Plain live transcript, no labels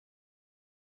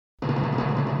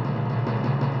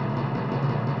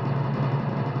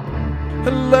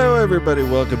Hello, everybody.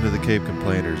 Welcome to the Cape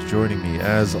Complainers. Joining me,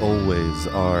 as always,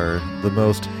 are the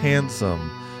most handsome,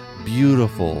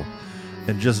 beautiful,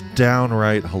 and just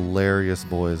downright hilarious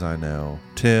boys I know,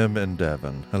 Tim and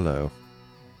Devin. Hello.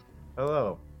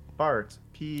 Hello. Bart.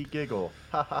 P. Giggle.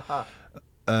 Ha ha ha.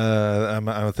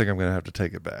 I think I'm going to have to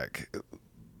take it back.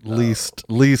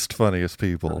 Least funniest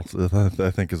people,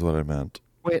 I think is what I meant.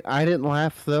 Wait, I didn't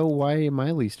laugh though. Why am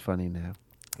I least funny now?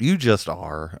 You just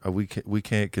are. We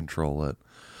can't control it.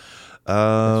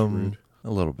 That's rude.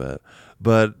 A little bit.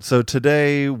 But so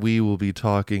today we will be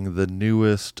talking the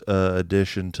newest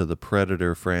addition to the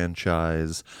Predator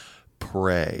franchise,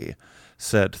 Prey.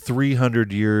 Set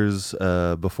 300 years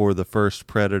before the first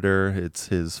Predator. It's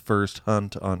his first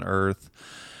hunt on Earth.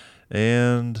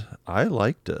 And I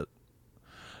liked it.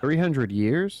 300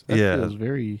 years? That feels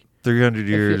very... 300 That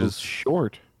years. feels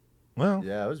short. Well,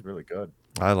 Yeah, it was really good.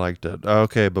 I liked it.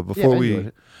 Okay, but Yeah, I enjoyed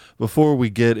it. before we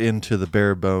get into the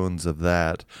bare bones of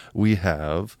that, we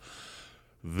have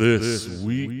this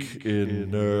week in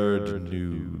nerd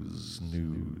news.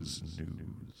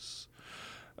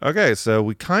 Okay, so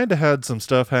we kind of had some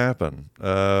stuff happen.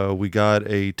 We got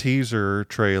a teaser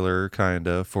trailer kind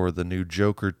of for the new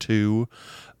Joker 2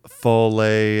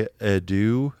 Folie à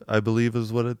Deux, I believe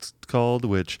is what it's called,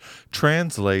 which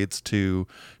translates to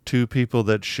two people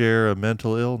that share a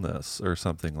mental illness or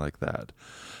something like that.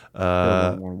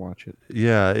 I don't want to watch it.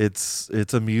 Yeah, it's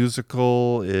a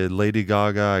musical. Lady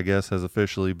Gaga, I guess, has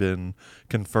officially been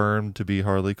confirmed to be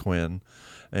Harley Quinn,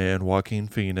 and Joaquin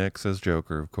Phoenix as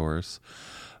Joker, of course.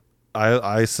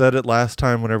 I said it last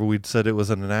time whenever we'd said it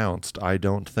was announced. I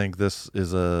don't think this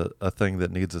is a thing that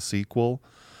needs a sequel.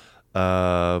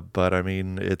 But I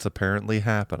mean, it's apparently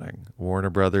happening. Warner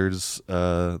Brothers,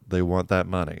 they want that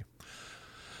money.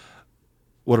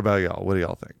 What about y'all? What do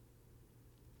y'all think?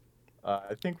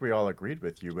 I think we all agreed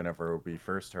with you whenever we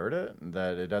first heard it,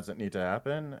 that it doesn't need to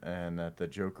happen, and that the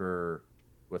Joker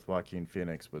with Joaquin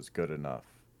Phoenix was good enough.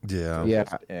 Yeah. Yeah.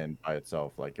 Just end by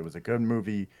itself. Like, it was a good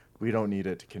movie. We don't need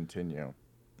it to continue.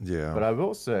 Yeah. But I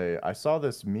will say, I saw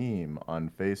this meme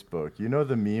on Facebook. You know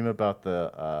the meme about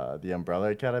the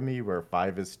Umbrella Academy where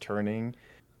 5 is turning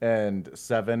and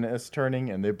 7 is turning,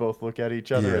 and they both look at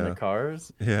each other in Yeah. the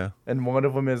cars? Yeah. And one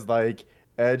of them is like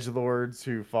edgelords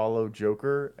who follow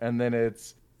Joker, and then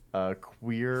it's a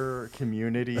queer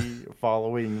community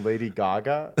following Lady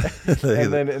Gaga.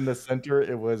 And then in the center,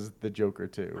 it was the Joker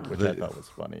too, which I thought was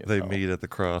funny. They meet at the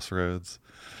crossroads.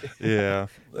 Yeah.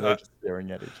 They're just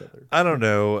staring at each other. I don't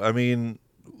know. I mean,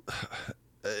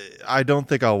 I don't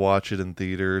think I'll watch it in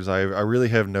theaters. I really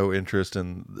have no interest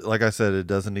in, like I said, it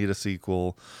doesn't need a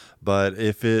sequel. But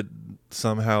if it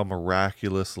somehow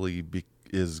miraculously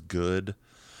is good,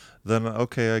 then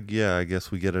okay, I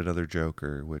guess we get another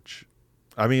Joker, which,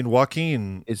 I mean,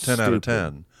 Joaquin, It's 10 out of stupid.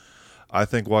 10. I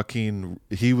think Joaquin,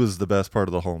 he was the best part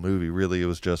of the whole movie. Really, it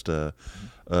was just a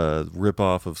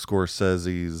rip-off of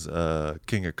Scorsese's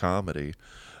King of Comedy.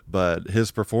 But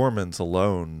his performance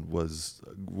alone was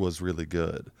really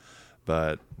good.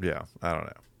 But, yeah, I don't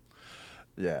know.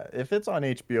 Yeah, if it's on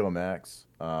HBO Max,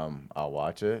 I'll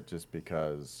watch it just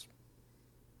because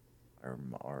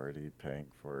I'm already paying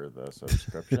for the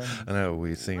subscription. I know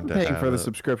we seem I'm to paying have for the it.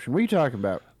 subscription. What are you talking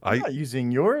about? I'm not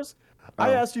using yours. I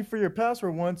Oh. asked you for your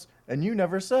password once, and you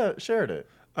never shared it.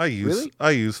 I use Really?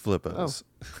 I use Flippos.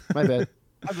 My bad.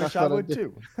 I wish I thought I would did.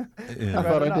 too. Yeah. I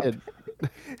thought I did.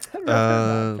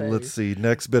 Let's see.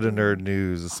 Next bit of nerd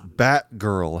news.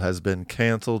 Batgirl has been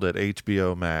canceled at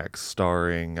HBO Max,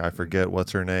 starring, I forget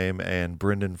what's her name, and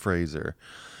Brendan Fraser.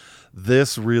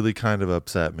 This really kind of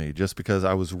upset me, just because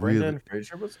I was really... Brendan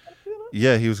Fraser was going to be in it?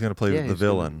 Yeah, he was going to play Yeah, the he's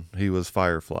villain. He was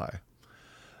Firefly.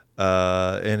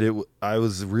 I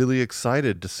was really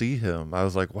excited to see him. I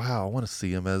was like, wow, I want to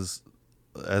see him as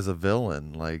a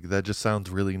villain. Like, that just sounds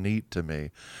really neat to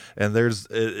me. And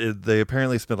they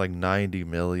apparently spent like $90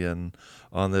 million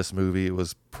on this movie. It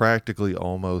was practically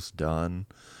almost done,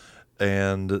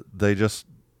 and they just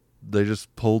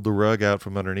pulled the rug out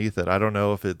from underneath it. I don't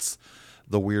know if it's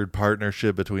the weird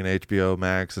partnership between HBO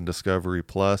Max and Discovery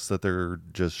Plus that they're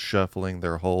just shuffling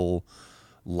their whole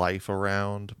life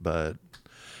around, but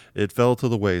it fell to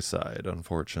the wayside,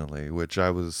 unfortunately, which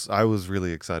I was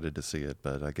really excited to see it,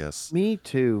 but I guess... Me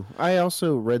too. I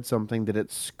also read something that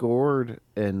it scored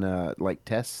in like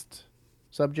test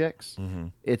subjects. Mm-hmm.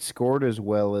 It scored as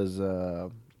well as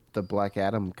the Black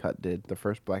Adam cut did. The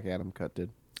first Black Adam cut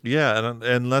did. Yeah,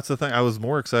 and that's the thing. I was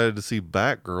more excited to see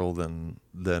Batgirl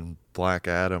than Black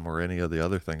Adam or any of the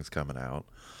other things coming out.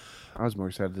 I was more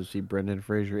excited to see Brendan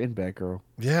Fraser in Batgirl.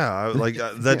 Yeah, like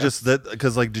that. Yeah. Just that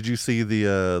because like, did you see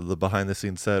the behind the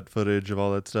scenes set footage of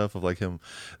all that stuff of like him?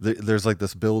 There's like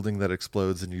this building that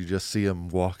explodes, and you just see him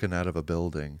walking out of a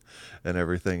building, and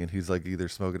everything, and he's like either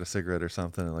smoking a cigarette or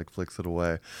something, and like flicks it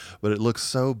away. But it looks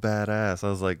so badass. I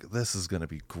was like, this is gonna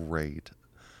be great.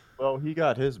 Well, he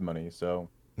got his money, so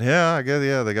Yeah, I guess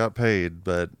they got paid,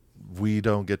 but we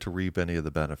don't get to reap any of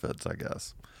the benefits, I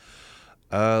guess.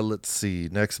 Let's see.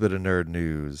 Next bit of nerd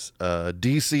news.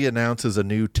 DC announces a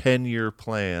new 10-year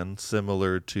plan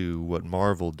similar to what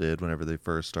Marvel did whenever they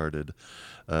first started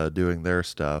doing their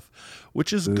stuff,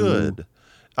 which is good.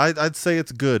 I'd say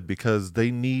it's good because they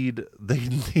need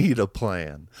a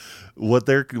plan. What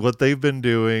they've been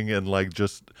doing and like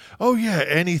just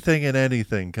anything and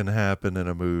anything can happen in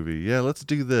a movie. Yeah, let's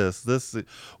do this.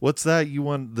 What's that? You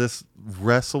want this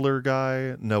wrestler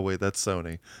guy? No, wait, that's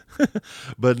Sony.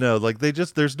 But no, like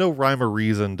there's no rhyme or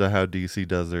reason to how DC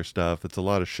does their stuff. It's a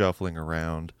lot of shuffling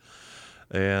around.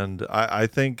 And I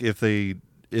think if they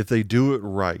do it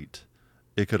right,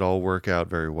 it could all work out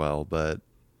very well, but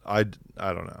I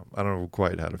don't know. I don't know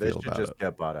quite how to they feel should about just it.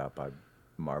 get bought out by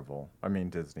Marvel. I mean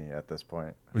Disney at this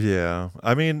point. Yeah.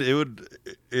 I mean,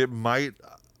 it might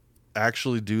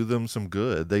actually do them some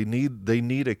good. They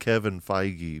need a Kevin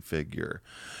Feige figure.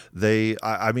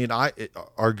 I mean, I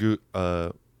argue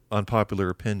unpopular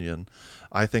opinion.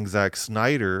 I think Zack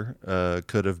Snyder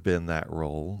could have been that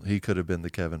role. He could have been the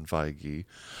Kevin Feige,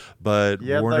 but He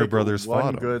had Warner like Brothers one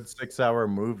fought him. good 6-hour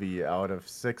movie out of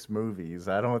 6 movies.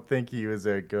 I don't think he was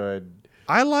a good.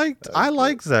 I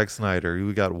like Zack Snyder.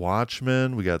 We got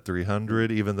Watchmen, we got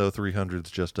 300, even though 300's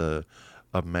just a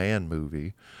man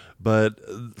movie. But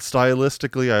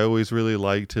stylistically, I always really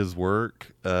liked his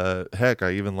work. Heck,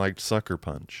 I even liked Sucker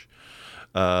Punch.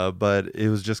 But it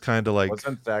was just kind of like,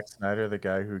 Wasn't Zack Snyder the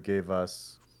guy who gave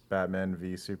us Batman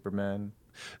v Superman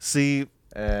see,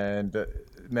 and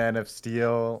Man of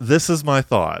Steel? this is my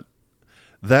thought.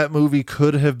 That movie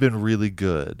could have been really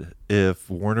good if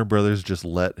Warner Brothers just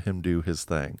let him do his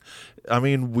thing. I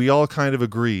mean, we all kind of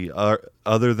agree,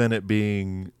 other than it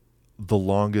being the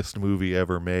longest movie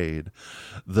ever made,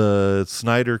 the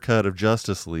Snyder cut of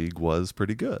Justice League was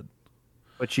pretty good.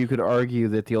 But you could argue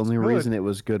that the only good. reason it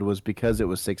was good was because it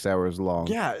was 6 hours long.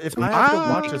 Yeah, if I have to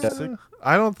watch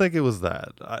I don't think it was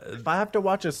that. if I have to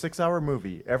watch a 6-hour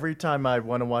movie every time I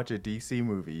want to watch a DC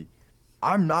movie,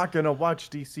 I'm not gonna watch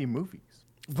DC movies.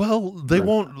 Well, they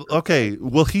won't. Okay,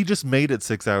 well, he just made it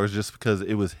 6 hours just because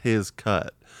it was his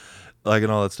cut, like,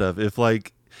 and all that stuff. If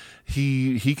like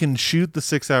he can shoot the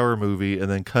 6 hour movie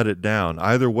and then cut it down,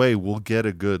 either way, we'll get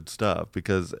a good stuff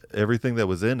because everything that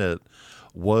was in it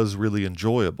was really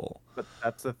enjoyable. But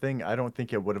that's the thing. I don't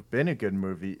think it would have been a good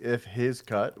movie if his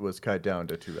cut was cut down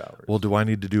to 2 hours. Well, do I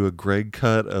need to do a Greg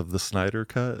cut of the Snyder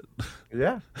cut?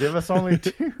 Yeah, give us only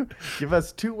 2. Give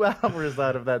us 2 hours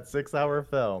out of that 6-hour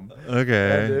film.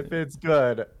 Okay. And if it's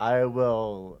good, I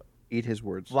will Eat his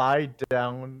words. fly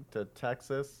down to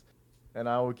Texas, and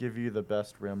I will give you the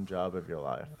best rim job of your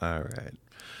life. All right.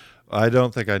 I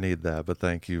don't think I need that, but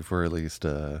thank you for at least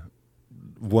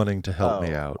wanting to help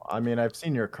me out. I mean, I've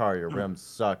seen your car. Your rims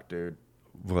suck, dude.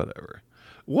 Whatever.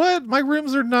 What? My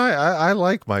rims are nice. I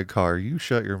like my car. You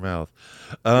shut your mouth.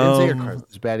 He didn't say your car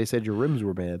was bad. He said your rims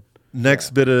were bad.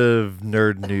 Next bit of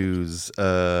nerd news.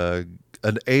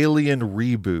 An Alien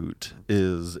reboot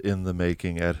is in the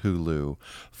making at Hulu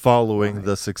following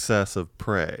the success of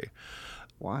Prey.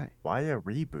 Why? Why a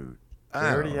reboot? They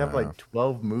I already don't have know. like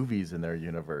 12 movies in their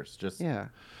universe. Just Yeah.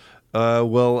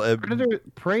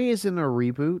 Prey isn't a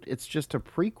reboot. It's just a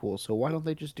prequel. So why don't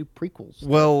they just do prequels?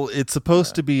 Well, it's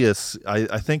supposed to be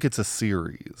I think it's a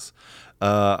series.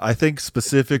 I think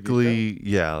specifically,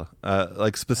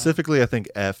 specifically, I think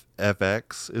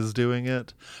FX is doing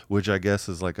it, which I guess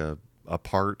is like a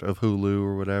part of Hulu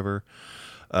or whatever.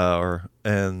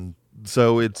 And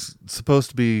so it's supposed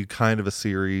to be kind of a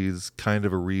series, kind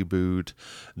of a reboot,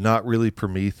 not really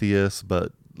Prometheus,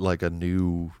 but like a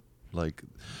new, like,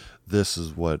 this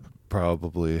is what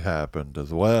probably happened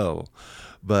as well.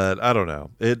 But I don't know.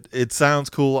 It sounds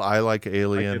cool. I like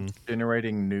Alien. like it's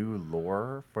generating new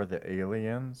lore for the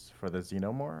aliens, for the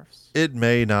xenomorphs. It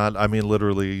may not. I mean,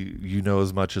 literally, you know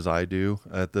as much as I do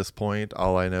at this point.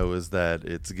 All I know is that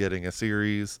it's getting a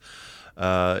series.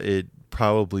 It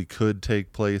probably could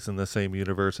take place in the same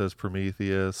universe as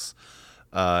Prometheus,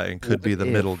 and could be the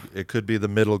middle. It could be the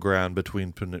middle ground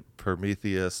between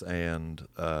Prometheus and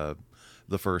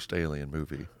the first Alien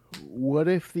movie. What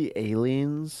if the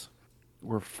aliens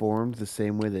were formed the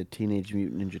same way that Teenage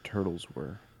Mutant Ninja Turtles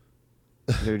were?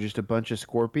 They're just a bunch of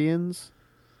scorpions.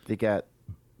 They got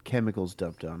chemicals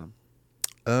dumped on them.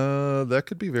 That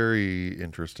could be very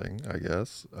interesting, I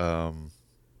guess.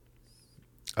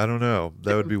 I don't know.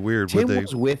 That would be weird. Tim Would they?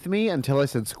 was with me until I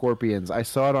said scorpions. I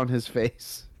saw it on his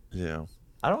face. Yeah.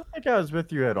 I don't think I was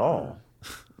with you at all.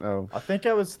 Oh, I think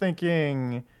I was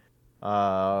thinking.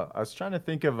 I was trying to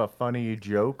think of a funny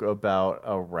joke about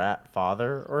a rat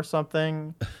father or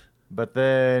something, but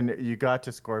then you got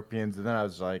to scorpions, and then I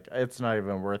was like, it's not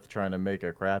even worth trying to make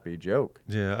a crappy joke.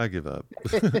 Yeah, I give up.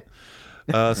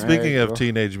 Speaking of well.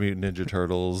 Teenage Mutant Ninja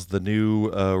Turtles, the new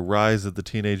Rise of the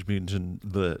Teenage Mutant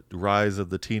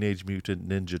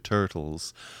Ninja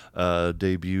Turtles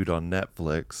debuted on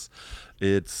Netflix.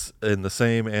 It's in the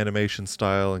same animation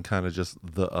style and kind of just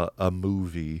a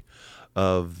movie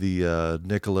of the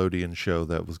Nickelodeon show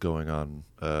that was going on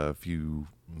a few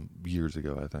years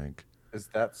ago, I think. Is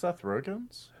that Seth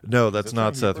Rogen's? No, that's this not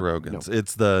one Seth you- Rogen's.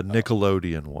 It's the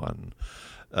Nickelodeon one.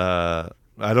 I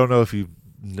don't know if you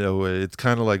know it. It's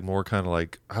kind of like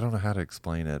I don't know how to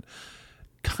explain it.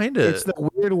 Kind of. it's the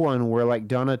weird one where like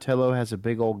Donatello has a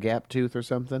big old gap tooth or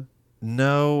something.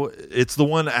 No, it's the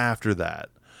one after that.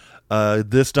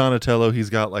 This Donatello, he's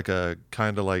got like a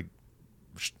kind of like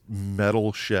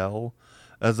metal shell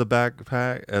as a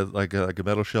backpack, as like a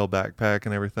metal shell backpack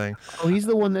and everything. Oh, he's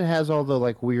the one that has all the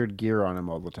like weird gear on him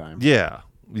all the time. Yeah,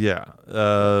 yeah.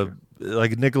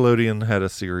 Like Nickelodeon had a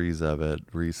series of it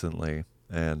recently,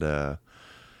 and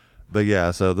but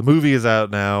yeah. So the movie is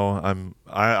out now.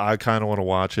 I kind of want to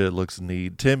watch it. It looks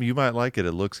neat. Tim, you might like it.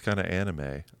 It looks kind of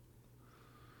anime.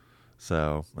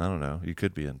 So I don't know. You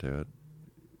could be into it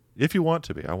if you want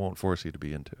to be. I won't force you to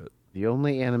be into it. The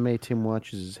only anime Tim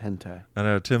watches is hentai. I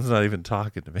know Tim's not even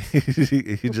talking to me.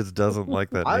 He just doesn't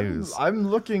like that news. I'm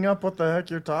looking up what the heck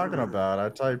you're talking about. I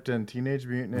typed in Teenage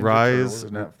Mutant Ninja Rise-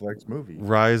 Turtles Netflix movie.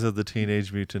 Rise of the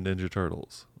Teenage Mutant Ninja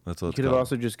Turtles. That's what You it's could have called.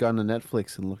 also just gone to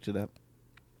Netflix and looked it up.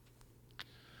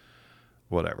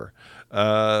 Whatever.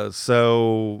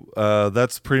 So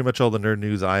that's pretty much all the nerd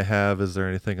news I have. Is there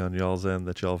anything on y'all's end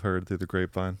that y'all have heard through the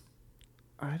grapevine?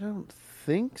 I don't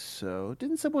think so.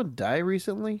 Didn't someone die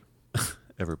recently?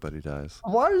 Everybody dies.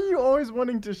 Why are you always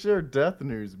wanting to share death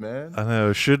news, man? I know.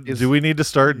 Is- Do we need to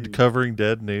start covering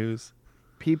dead news?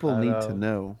 People I need know. to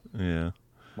know. Yeah.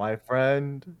 My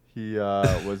friend, he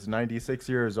was 96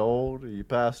 years old. He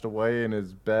passed away in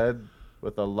his bed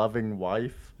with a loving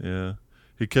wife. Yeah.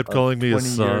 He kept of calling me 20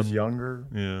 his son. years younger.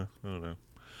 Yeah. I don't know.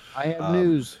 I have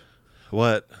news.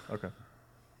 What? Okay.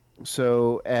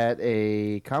 So at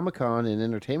a Comic-Con and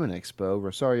Entertainment Expo,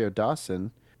 Rosario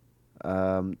Dawson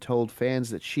told fans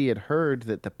that she had heard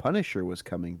that the Punisher was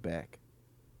coming back.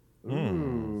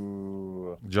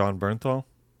 Ooh. John Bernthal?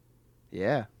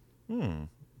 Yeah.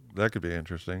 That could be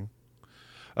interesting.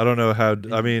 I don't know how.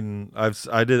 I mean, I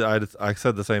said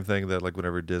the same thing that like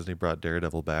whenever Disney brought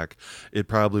Daredevil back, it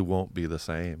probably won't be the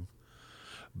same.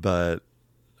 But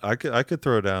I could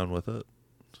throw down with it.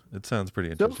 It sounds pretty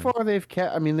So interesting. far they've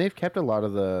kept a lot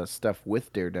of the stuff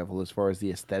with Daredevil as far as the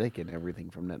aesthetic and everything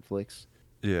from Netflix.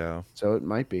 Yeah, So it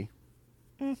might be.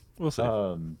 we'll see.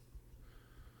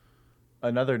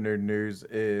 Another nerd news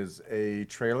is a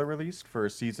trailer released for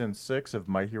season 6 of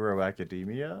My Hero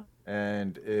Academia,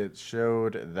 and it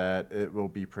showed that it will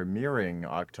be premiering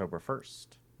October 1st.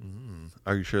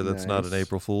 Are you sure that's not an Nice.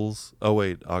 April Fool's? Oh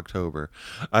wait, October.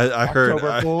 I heard.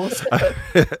 October Fools?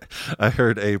 I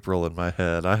heard April in my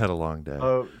head. I had a long day.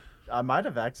 Oh, I might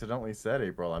have accidentally said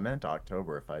April. I meant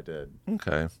October if I did.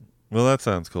 Okay. Well, that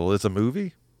sounds cool. It's a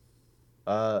movie.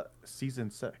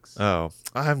 Season 6. Oh,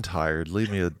 I'm tired.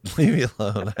 Leave me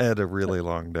alone. I had a really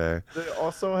long day. They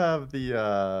also have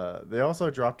they also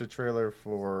dropped a trailer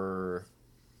for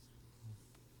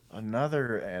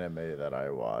another anime that I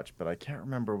watched, but I can't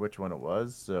remember which one it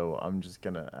was, so I'm just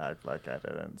gonna act like I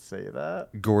didn't say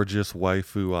that. Gorgeous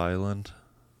Waifu Island.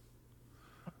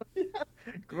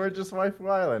 Gorgeous Waifu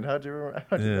Island. How'd you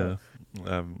Yeah.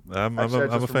 know? I'm Actually,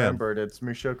 I a just fan. remembered it's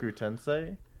Mushoku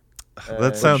Tensei.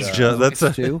 That sounds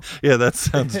It's two. yeah, that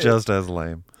sounds just as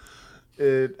lame.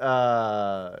 It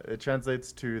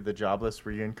translates to the jobless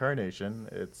reincarnation.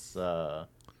 It's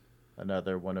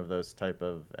another one of those type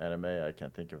of anime. I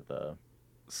can't think of the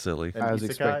Silly. an I was isekai,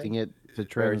 expecting it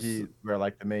to where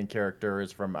like the main character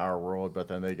is from our world, but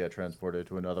then they get transported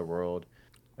to another world.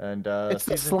 And It's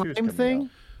the season 2 is slime coming thing? out.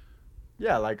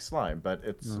 Yeah, like slime, but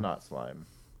it's not slime.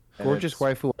 And Gorgeous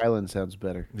it's- Waifu Island sounds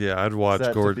better. Yeah, I'd watch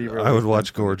Set to be I would released watch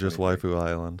in Gorgeous 2023. Waifu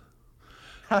Island.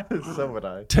 So would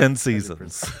I. 10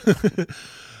 seasons.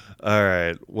 All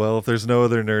right. Well, if there's no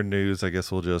other nerd news, I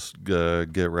guess we'll just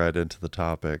get right into the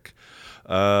topic.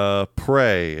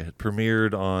 Prey it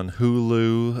premiered on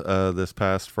Hulu this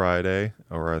past Friday,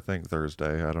 or I think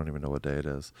Thursday. I don't even know what day it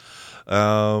is.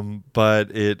 But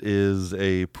it is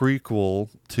a prequel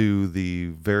to the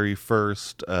very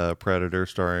first Predator,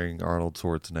 starring Arnold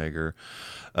Schwarzenegger.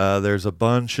 There's a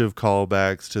bunch of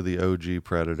callbacks to the OG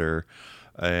Predator,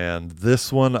 and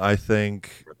this one, I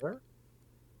think.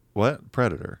 What?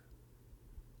 Predator?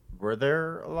 Were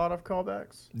there a lot of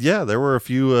callbacks? Yeah, there were a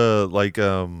few.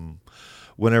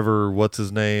 Whenever what's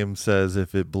his name says,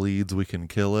 "If it bleeds, we can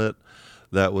kill it,"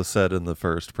 that was said in the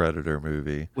first Predator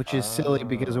movie. Which is silly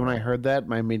because when I heard that,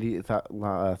 my immediate thought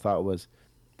was,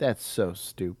 "That's so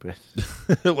stupid."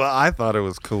 Well, I thought it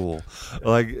was cool.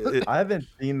 I haven't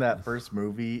seen that first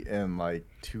movie in like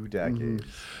 2 decades.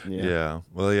 Yeah.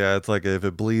 Well, yeah, it's like if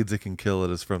it bleeds, it can kill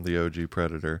it is from the OG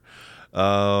Predator.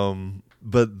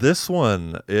 But this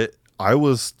one, I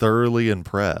was thoroughly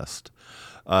impressed.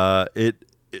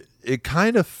 It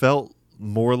kind of felt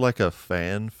more like a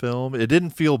fan film. It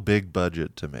didn't feel big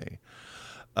budget to me.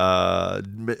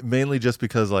 Mainly just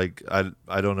because like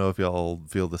I don't know if y'all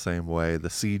feel the same way. The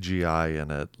CGI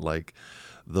in it, like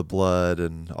the blood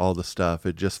and all the stuff,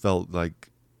 it just felt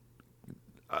like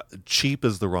cheap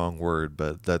is the wrong word,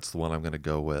 but that's the one I'm going to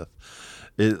go with.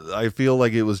 I feel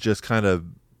like it was just kind of.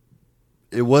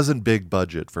 It wasn't big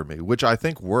budget for me, which I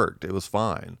think worked. It was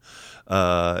fine,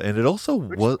 and it also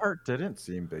Which part didn't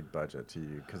seem big budget to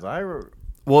you? Because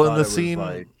well in the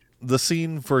scene, the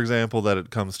scene, for example, that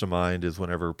it comes to mind is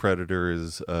whenever Predator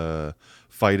is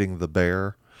fighting the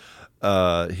bear.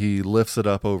 He lifts it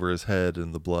up over his head,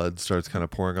 and the blood starts kind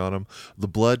of pouring on him. The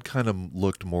blood kind of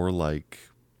looked more like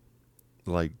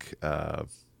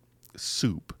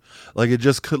soup. Like it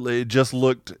just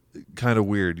looked kind of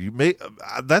weird.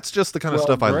 That's just the kind of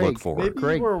stuff I look for.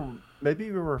 Maybe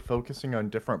we were focusing on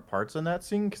different parts in that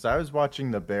scene, because I was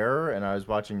watching the bear and I was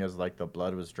watching as like the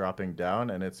blood was dropping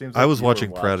down, and it seems like I was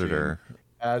watching Predator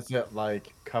as it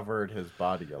like covered his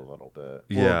body a little bit.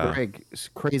 Yeah. Well, Greg,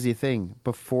 crazy thing.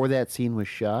 Before that scene was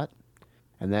shot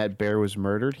and that bear was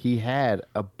murdered, he had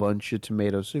a bunch of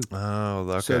tomato soup. Oh,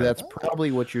 okay. So that's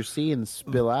probably what you're seeing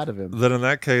spill out of him. Then in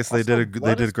that case, they did a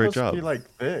great job. To be like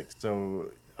thick,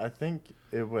 so I think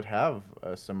it would have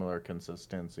a similar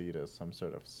consistency to some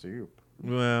sort of soup.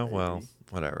 Well,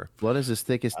 whatever. Blood is as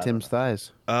thick as Tim's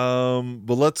thighs.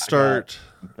 But let's start.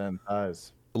 Thin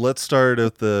thighs. Let's start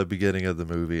at the beginning of the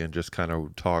movie and just kind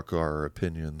of talk our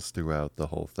opinions throughout the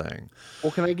whole thing.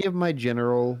 Well, can I give my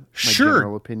general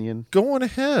opinion? Go on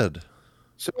ahead.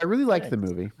 So I really liked the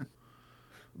movie,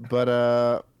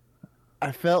 but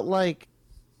I felt like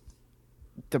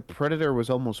the Predator was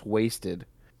almost wasted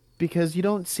because you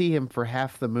don't see him for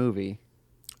half the movie.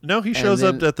 No, he shows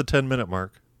up at the 10-minute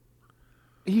mark.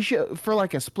 He for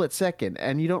like a split second,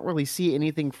 and you don't really see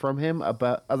anything from him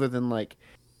other than like,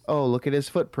 oh, look at his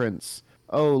footprints.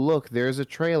 Oh, look, there's a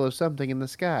trail of something in the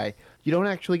sky. You don't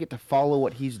actually get to follow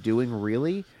what he's doing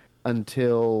really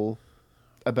until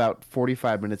about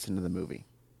 45 minutes into the movie.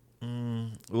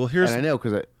 Well, and I know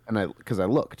because I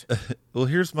looked. Well,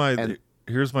 here's my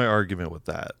argument with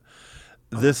that.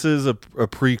 This is a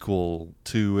prequel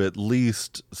to at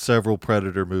least several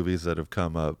Predator movies that have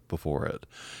come up before it.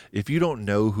 If you don't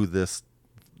know who this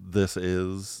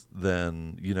is,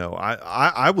 then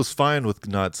I was fine with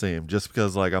not seeing him, just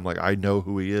because I'm like, I know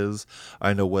who he is,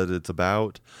 I know what it's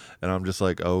about, and I'm just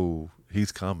like, oh,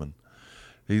 he's coming.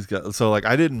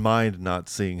 I didn't mind not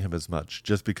seeing him as much,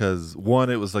 just because one,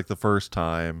 it was like the first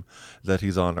time that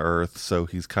he's on Earth, so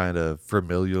he's kind of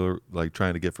familiar, like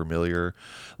trying to get familiar,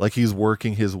 like he's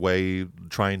working his way,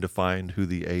 trying to find who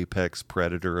the apex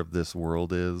predator of this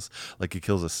world is. Like he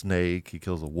kills a snake, he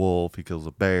kills a wolf, he kills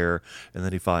a bear, and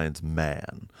then he finds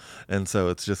man, and so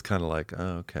it's just kind of like,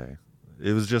 oh, okay,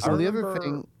 it was just. The other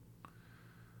thing.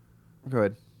 Go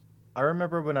ahead. I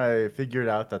remember when I figured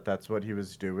out that that's what he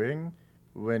was doing.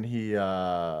 When he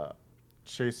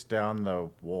chased down the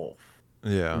wolf.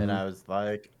 Yeah. And I was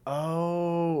like,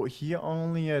 oh, he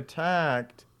only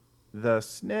attacked the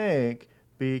snake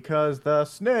because the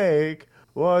snake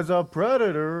was a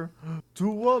predator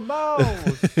to a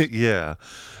mouse. Yeah.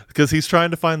 Because he's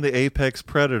trying to find the apex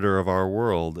predator of our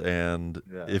world, and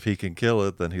if he can kill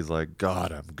it, then he's like,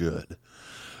 God, I'm good.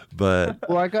 But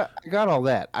well, I got all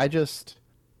that.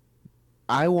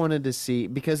 I wanted to see,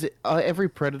 because every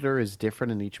Predator is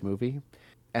different in each movie,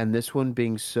 and this one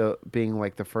being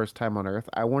like the first time on Earth,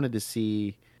 I wanted to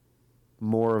see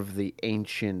more of the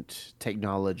ancient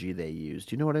technology they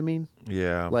used. You know what I mean?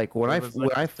 Yeah. Like when I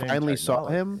finally saw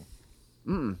him,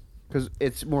 because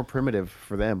it's more primitive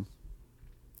for them.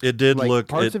 It did Like look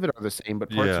parts it of it are the same, but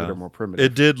parts of it yeah. are more primitive.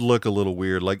 It did look a little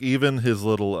weird. Like even his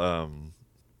little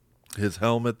his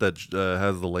helmet that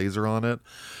has the laser on it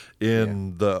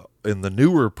in the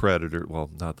newer Predator, well,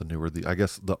 not the newer, I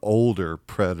guess the older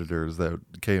Predators that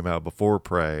came out before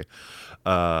Prey,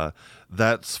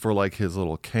 that's for like his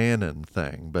little cannon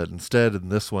thing, but instead in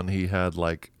this one he had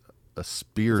like a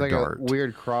spear It's like dart. a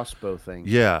weird crossbow thing.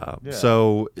 Yeah. Yeah.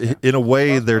 So in a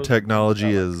way their Crossbows are technology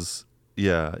angelic. is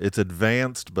it's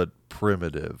advanced but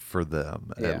primitive for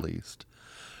them Yeah. at least.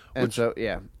 And Which- so so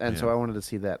yeah. I wanted to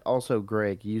see that. Also,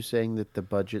 Greg, you saying that the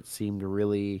budget seemed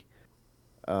really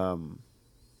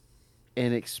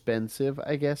inexpensive,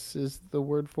 I guess is the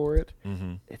word for it.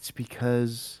 Mhm. It's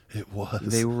because It was.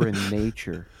 they were in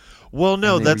nature. Well,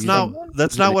 no, And they were that's not using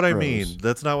that's not what I pros. mean.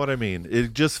 That's not what I mean.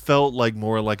 It just felt like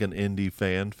more like an indie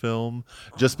fan film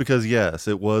just because yes,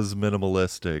 it was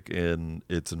minimalistic in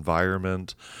its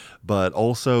environment, but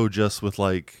also just with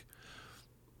like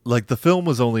the film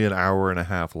was only an hour and a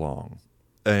half long,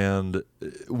 and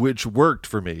which worked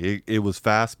for me. It was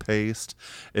fast paced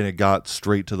and it got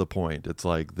straight to the point. It's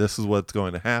like this is what's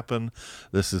going to happen.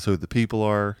 This is who the people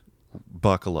are.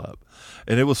 Buckle up.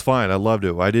 And it was fine. I loved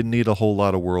it. I didn't need a whole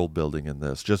lot of world building in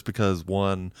this just because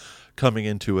coming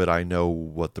into it I know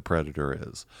what the Predator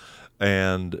is.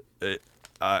 And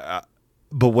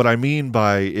but what I mean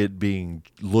by it being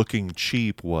looking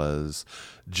cheap was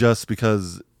just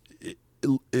because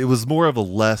it was more of a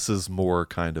less is more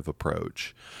kind of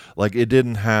approach. Like it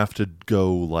didn't have to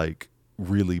go like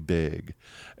really big.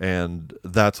 And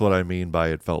that's what I mean by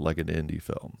it felt like an indie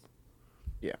film.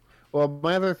 Yeah. Well,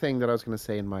 my other thing that I was going to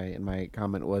say in my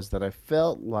comment was that I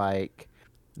felt like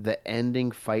the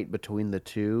ending fight between the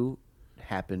two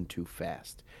happened too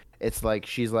fast. It's like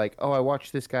she's like, "Oh,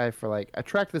 I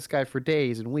tracked this guy for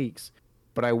days and weeks,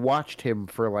 but I watched him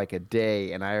for like a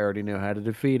day and I already know how to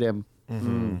defeat him.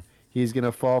 He's going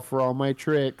to fall for all my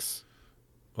tricks."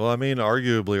 Well, I mean,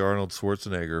 arguably Arnold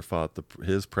Schwarzenegger fought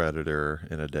his Predator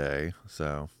in a day,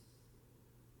 so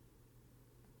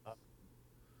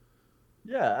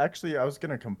Yeah, actually, I was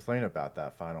gonna complain about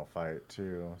that final fight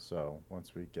too. So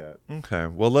once we get okay.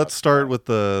 Well, let's start with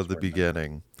the Schwarzenegger.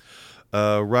 beginning.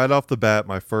 Right off the bat,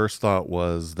 my first thought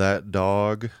was that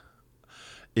dog.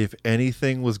 If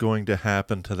anything was going to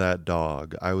happen to that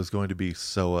dog, I was going to be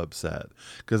so upset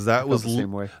because that was the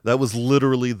same way. that was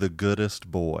literally the goodest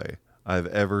boy I've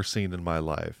ever seen in my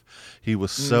life. He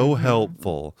was so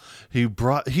helpful. He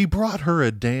brought her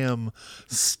a damn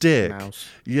stick. Mouse.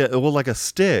 Yeah, well, like a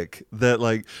stick that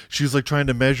like she's like trying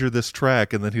to measure this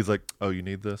track, and then he's like, "Oh, you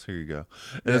need this? Here you go."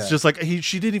 And it's Yeah. just like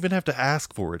she didn't even have to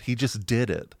ask for it. He just did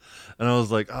it, and I was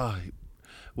like, "Oh,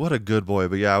 what a good boy."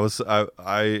 But yeah,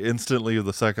 I instantly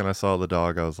the second I saw the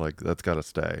dog, I was like, "That's got to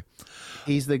stay."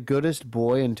 He's the goodest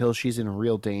boy until she's in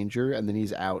real danger, and then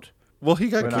he's out. Well, he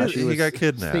got When She he was got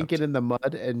kidnapped. Stinking in the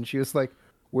mud, and she was like,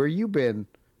 "Where you been?"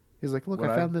 He's like, "Look, When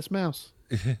I I- found this mouse."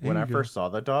 when I first saw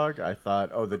the dog, I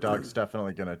thought, oh, the dog's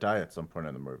definitely gonna die at some point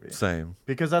in the movie. Same.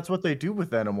 Because that's what they do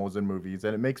with animals in movies,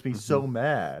 and it makes me so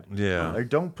mad. Yeah. Like,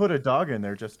 don't put a dog in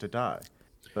there just to die.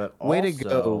 But Way to also,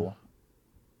 go.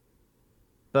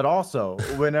 But also,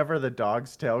 whenever the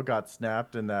dog's tail got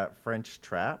snapped in that French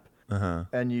trap, Uh-huh.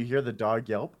 and you hear the dog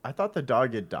yelp, I thought the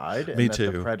dog had died, and Me that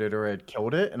too. the predator had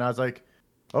killed it, and I was like,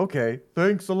 okay,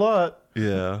 thanks a lot.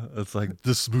 Yeah, it's like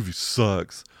this movie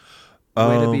sucks.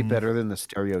 Way to be better than the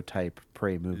stereotype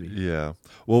Prey movie. Yeah.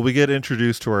 Well, we get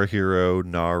introduced to our hero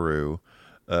Naru,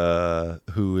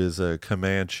 who is a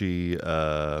Comanche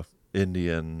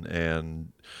Indian,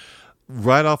 and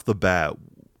right off the bat,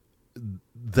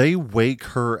 they wake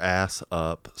her ass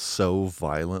up so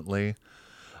violently.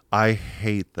 I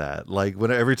hate that. Like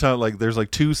every time, like there's like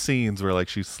two scenes where like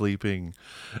she's sleeping,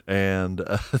 and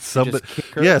somebody, kick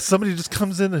her? yeah, somebody just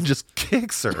comes in and just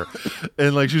kicks her,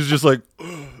 and like she's just like,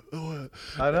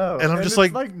 I know. And I'm just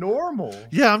it's like- normal.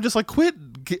 yeah, I'm just like, quit.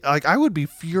 Like I would be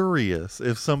furious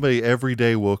if somebody every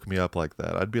day woke me up like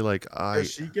that. I'd be like,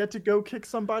 Does she get to go kick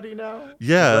somebody now?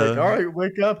 Yeah. Like, all right,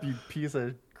 wake up, you piece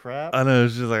of crap. I know,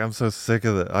 it's just like I'm so sick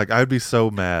of it. Like I'd be so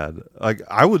mad. Like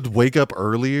I would wake up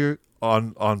earlier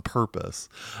on purpose.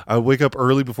 I would wake up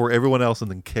early before everyone else and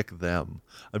then kick them.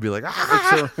 I'd be like,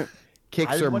 ah!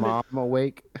 Kicks I her wanted- mom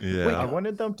awake. Yeah. I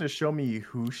wanted them to show me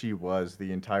who she was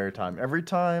the entire time. Every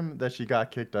time that she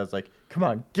got kicked, I was like, come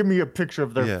on, give me a picture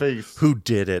of their Yeah. face. Who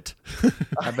did it?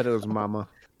 I bet it was Mama.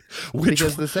 Which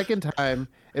Because the second time,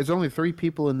 there's only 3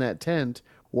 people in that tent.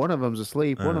 One of them's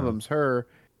asleep. One of them's her,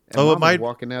 And Oh, it Mom was might-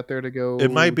 walking out there to go.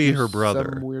 it might be do her brother.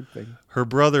 Some weird thing. Her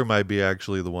brother might be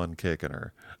actually the one kicking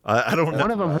her. I don't know.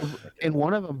 One of them, in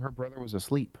one of them, her brother was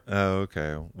asleep. Oh,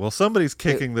 okay. Well, somebody's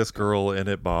kicking this girl, and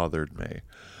it bothered me.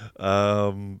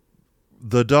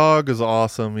 The dog is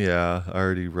awesome. Yeah, I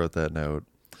already wrote that note.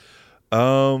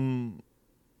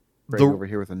 Greg over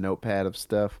here with a notepad of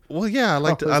stuff. Well, yeah,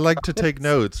 I like to take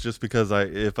notes just because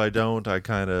if I don't, I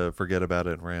kind of forget about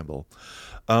it and ramble.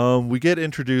 We get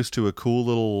introduced to a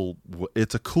cool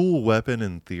weapon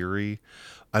in theory.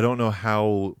 I don't know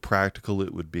how practical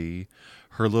it would be.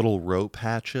 Her little rope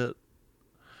hatchet.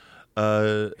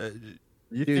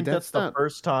 You Dude, think that's that's the not-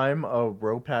 first time a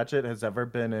rope hatchet has ever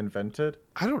been invented?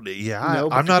 I don't. Yeah, No,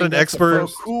 but I'm you not think an that's the expert.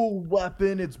 first- Cool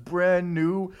weapon. It's brand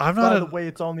new. I'm By not the a- way,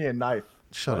 it's only a knife.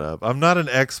 Shut up. I'm not an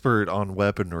expert on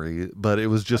weaponry, but it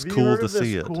was just Have you cool heard to of this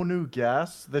see it. cool new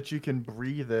gas that you can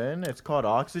breathe in? It's called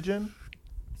oxygen.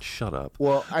 Shut up.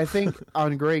 Well, I think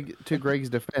to Greg's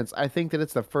defense, I think that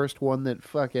it's the first one that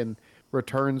fucking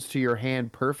returns to your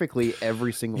hand perfectly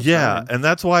every single Yeah, time. and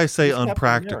that's why I say It's Captain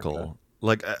unpractical. America.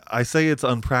 Like I say it's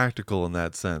unpractical in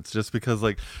that sense, just because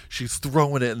like she's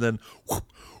throwing it and then whoop,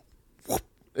 whoop,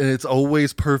 and it's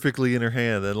always perfectly in her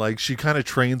hand, and like she kind of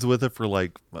trains with it for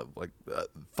like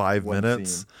 5 One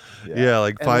minutes. scene. Yeah,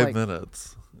 like And, 5 like,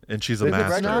 minutes, and she's a The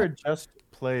master. director just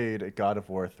played God of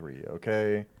War 3,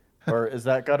 okay? Or is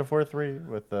that God of War 3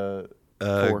 with the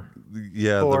Four.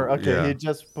 Yeah, 4? Okay, yeah, he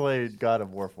just played God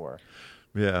of War 4.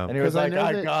 yeah. And he was 'Cause I like, know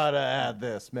I that- gotta add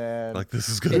this, man. Like this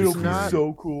is gonna It's be It'll not- be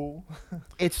so cool.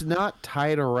 It's not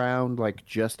tied around like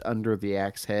just under the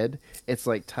axe head. It's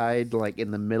like tied like in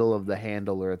the middle of the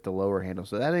handle or at the lower handle.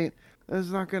 So that's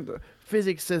not gonna.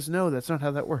 Physics says no. That's not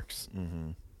how that works.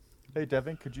 Hey,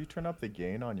 Devin, could you turn up the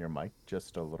gain on your mic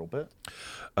just a little bit?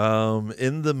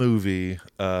 In the movie,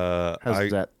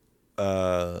 How's that?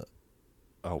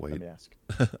 I'll wait. Let me ask.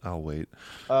 I'll wait.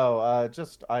 Oh,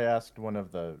 I asked one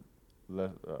of the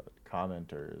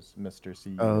commenters, Mr.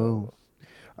 CEO. Oh.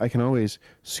 I can always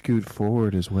scoot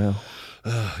forward as well.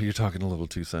 You're talking a little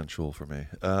too sensual for me.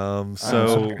 Oh,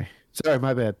 So sorry,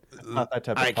 my bad. Not that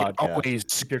type of I can podcast. always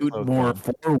Keep your scoot clothes more on.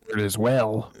 forward as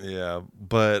well. yeah,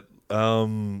 but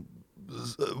one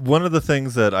of the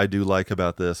things that I do like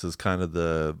about this is kind of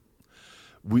the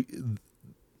movie.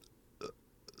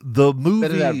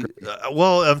 Spit it out, Greg.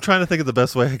 Well, I'm trying to think of the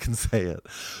best way I can say it.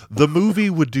 The movie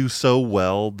would do so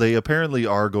well. They apparently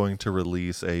are going to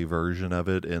release a version of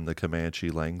it in the Comanche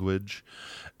language.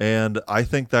 And I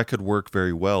think that could work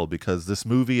very well because this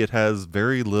movie, it has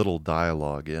very little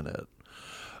dialogue in it.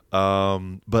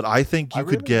 But I think you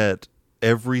could get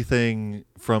everything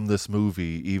from this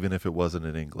movie, even if it wasn't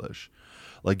in English.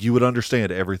 Like you would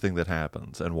understand everything that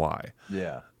happes and why.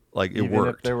 Yeah. Like it Even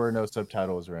worked. if there were no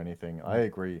subtitles or anything. I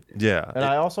agree. Yeah. And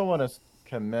I also want to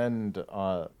commend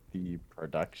the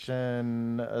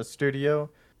production studio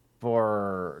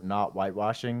for not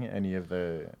whitewashing any of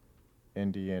the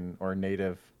Indian or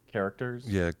native characters.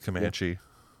 Yeah, Comanche.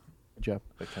 Good job.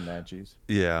 The Comanches.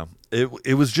 Yeah.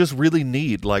 It was just really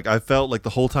neat. Like I felt like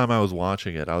the whole time I was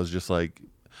watching it, I was just like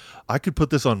I could put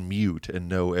this on mute and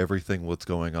know everything what's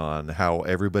going on, how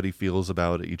everybody feels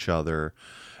about each other,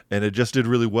 and it just did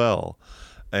really well.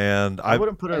 And I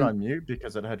wouldn't put it on mute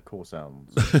because it had cool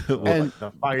sounds. Well, And- like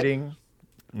the fighting.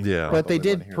 yeah. But they Probably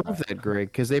did wanna hear prove that. that, Greg,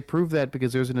 because they proved that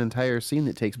because there's an entire scene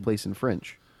that takes place in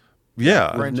French.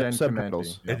 Yeah. French no and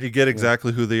subtitles. Comanche. And you get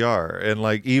exactly who they are, and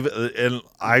like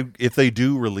if they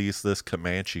do release this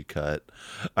Comanche cut,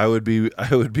 I would be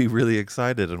really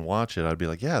excited and watch it. I'd be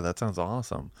like, yeah, that sounds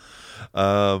awesome.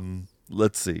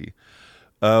 Let's see.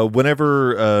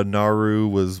 Whenever Naru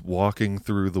was walking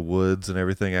through the woods and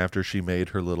everything after she made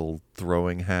her little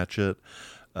throwing hatchet,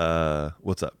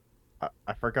 what's up?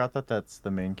 I forgot that that's the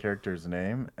main character's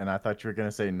name, and I thought you were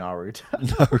gonna say Naruto.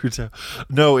 Naruto.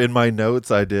 No, in my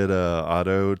notes I did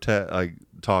like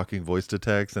talking voice to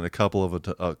text, and a couple of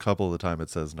the time it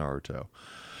says Naruto.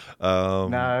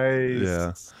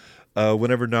 Nice. Yeah.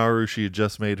 Whenever Naru, she had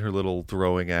just made her little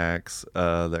throwing axe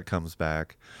that comes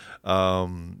back,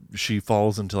 she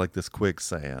falls into like this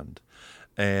quicksand,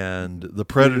 and the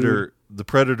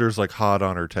predator's like hot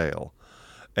on her tail.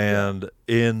 And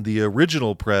in the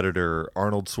original Predator,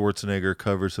 Arnold Schwarzenegger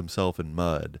covers himself in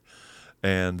mud,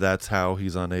 and that's how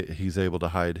he's able to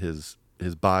hide his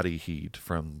body heat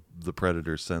from the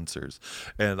Predator's sensors.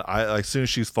 And as soon as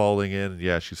she's falling in,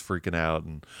 yeah, she's freaking out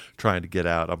and trying to get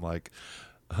out. I'm like,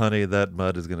 honey, that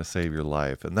mud is going to save your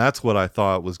life. And that's what I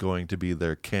thought was going to be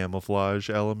their camouflage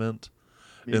element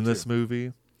Me in this too.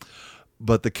 movie.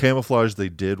 But the camouflage they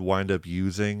did wind up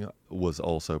using was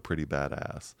also pretty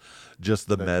badass. Just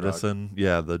the medicine,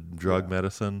 the drug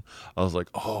medicine. I was like,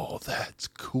 oh, that's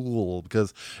cool,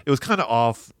 because it was kind of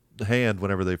offhand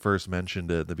whenever they first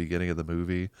mentioned it at the beginning of the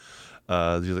movie.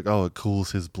 You're like, oh, it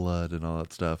cools his blood and all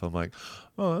that stuff. I'm like,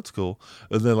 oh, that's cool.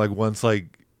 And then like once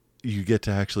like you get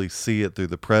to actually see it through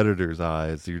the Predator's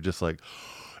eyes, you're just like,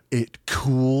 it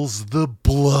cools the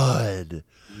blood.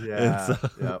 Yeah. And so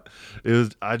it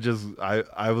was,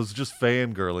 I was just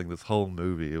fangirling this whole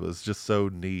movie. It was just so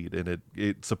neat, and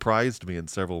it surprised me in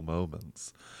several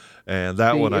moments. And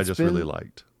that one I just really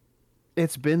liked.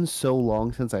 It's been so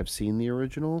long since I've seen the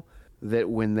original that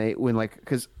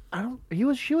because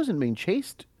she wasn't being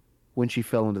chased when she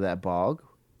fell into that bog.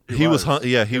 He was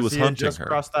hunting just her.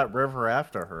 Crossed that river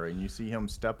after her, and you see him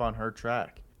step on her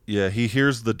track. Yeah, he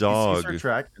hears the dog. He sees her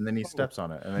track, and then he steps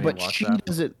on it, and then but he walks she after.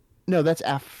 doesn't. No, that's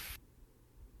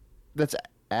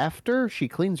after she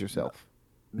cleans herself.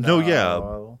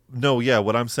 No,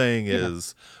 what I'm saying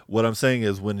is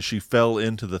when she fell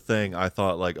into the thing, I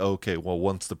thought like, okay, well,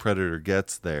 once the Predator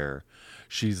gets there,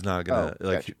 she's not gonna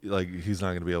he's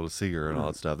not gonna be able to see her and all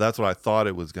that stuff. That's what I thought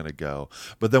it was gonna go.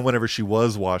 But then whenever she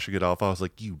was washing it off, I was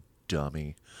like, you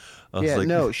dummy.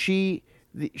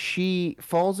 She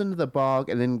falls into the bog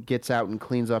and then gets out and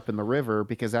cleans up in the river,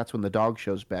 because that's when the dog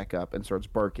shows back up and starts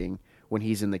barking when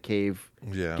he's in the cave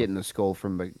getting the skull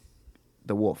from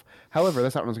the wolf. However,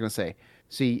 that's not what I was going to say.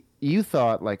 See, you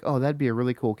thought like, oh, that'd be a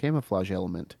really cool camouflage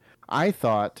element. I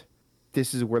thought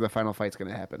this is where the final fight's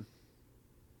going to happen.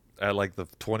 At like the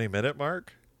 20-minute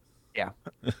mark? Yeah.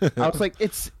 I was like,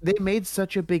 they made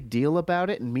such a big deal about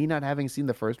it, and me not having seen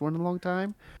the first one in a long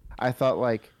time, I thought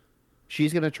like,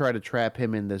 she's going to try to trap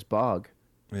him in this bog.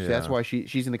 Yeah. So that's why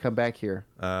she's going to come back here.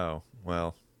 Oh,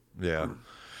 well, yeah.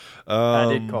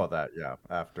 I did call that,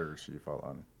 after she fell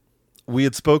on. We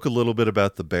had spoke a little bit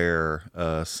about the bear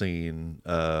scene.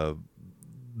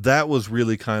 That was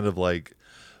really kind of like,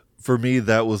 for me,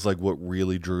 that was like what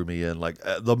really drew me in. Like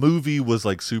the movie was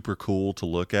like super cool to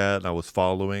look at, and I was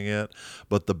following it.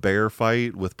 But the bear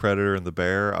fight with Predator and the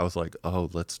bear, I was like,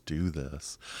 oh, let's do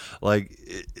this. Like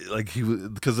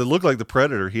because it looked like the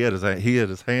Predator. He had his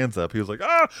hands up. He was like,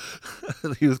 ah,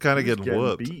 he was kind of getting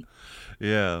whooped. Beat.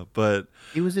 Yeah, but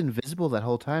he was invisible that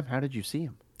whole time. How did you see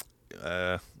him?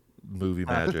 Movie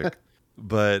magic.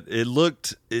 But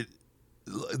the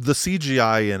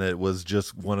CGI in it was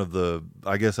just one of the,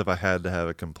 I guess if I had to have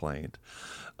a complaint,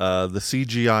 the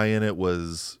CGI in it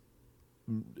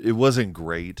wasn't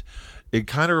great. It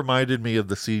kind of reminded me of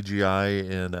the CGI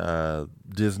in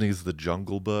Disney's The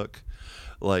Jungle Book.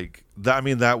 Like that, I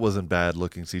mean, that wasn't bad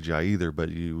looking CGI either, but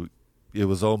it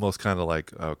was almost kind of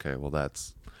like, okay, well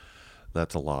that's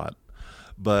a lot.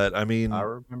 But I mean, I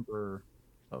remember.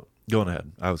 Oh, go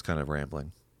ahead. I was kind of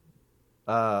rambling.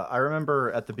 I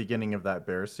remember at the beginning of that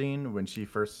bear scene when she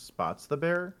first spots the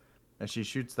bear and she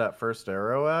shoots that first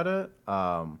arrow at it.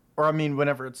 Or I mean,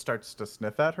 whenever it starts to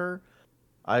sniff at her,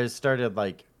 I started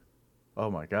like,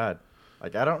 oh my God.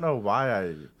 Like, I don't know why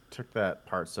I took that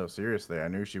part so seriously. I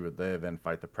knew she would live and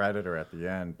fight the Predator at the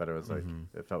end, but it was like,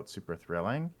 it felt super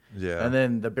thrilling. Yeah. And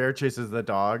then the bear chases the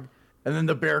dog. And then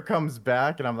the bear comes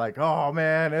back, and I'm like, oh,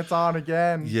 man, it's on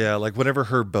again. Yeah, like whenever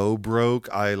her bow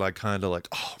broke, I like kind of like,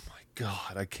 oh my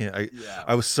God, I can't.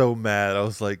 I was so mad. I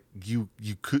was like, you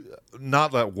could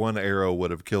not, that one arrow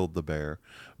would have killed the bear,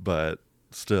 but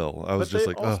still, I was just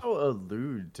like, oh. They also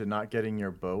allude to not getting your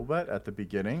bow wet at the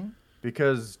beginning,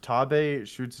 because Taabe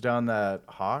shoots down that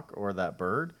hawk or that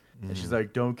bird, and she's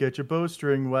like, don't get your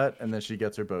bowstring wet, and then she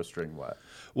gets her bowstring wet.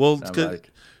 Well, like,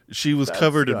 she was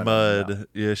covered in mud.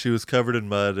 Yeah, she was covered in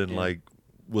mud and like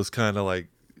was kind of like,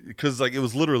 because like it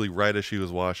was literally right as she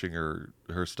was washing her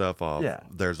stuff off. Yeah.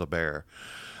 There's a bear,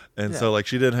 and so like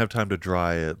she didn't have time to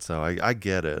dry it. So I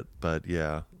get it, but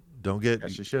yeah, don't get. Yeah,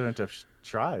 she shouldn't have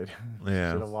tried.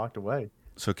 Yeah, should have walked away.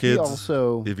 So kids,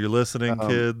 if you're listening,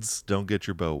 kids, don't get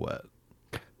your bow wet.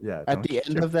 Yeah. At the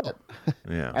end of that,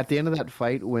 at the end of that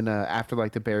fight, when after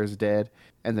like the bear's dead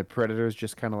and the Predator's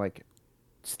just kind of like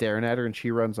staring at her and she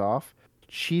runs off,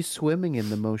 she's swimming in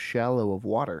the most shallow of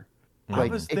water. Like,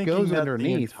 I was thinking it goes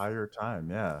underneath the entire time.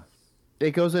 Yeah,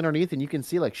 it goes underneath, and you can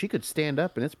see like she could stand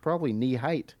up, and it's probably knee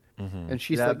height. And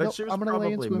she's like, but no, she was I'm gonna probably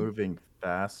lay and swim. moving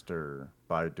faster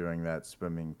by doing that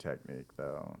swimming technique,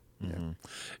 though.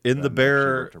 In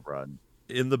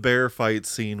the bear fight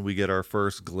scene, we get our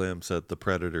first glimpse at the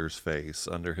Predator's face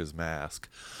under his mask.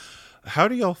 How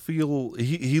do y'all feel?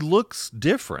 He looks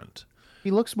different.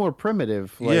 He looks more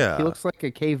primitive. Like, he looks like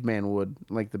a caveman would,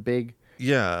 like the big.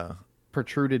 Yeah.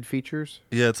 protruded features.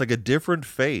 Yeah, it's like a different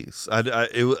face.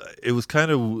 It was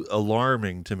kind of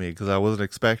alarming to me because I wasn't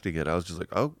expecting it. I was just like,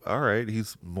 oh, all right,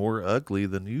 he's more ugly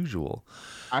than usual.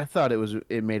 I thought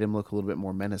it made him look a little bit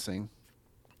more menacing.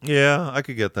 Yeah, I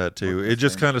could get that too. Looked the It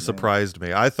just same kind of to me. surprised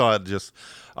me.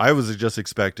 I was just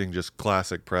expecting just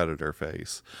classic Predator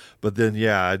face. But then,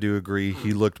 yeah, I do agree.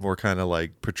 He looked more kind of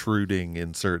like protruding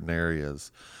in certain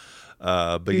areas.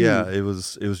 But yeah, it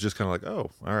was just kind of like,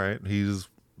 oh, all right, he's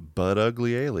butt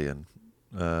ugly alien.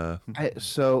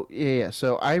 So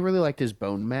I really liked his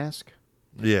bone mask,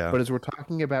 Yeah, but as we're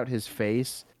talking about his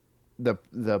face,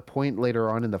 the point later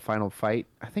on in the final fight,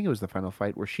 I think it was the final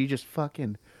fight where she just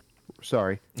freaking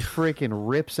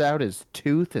rips out his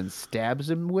tooth and stabs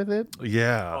him with it.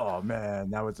 yeah. Oh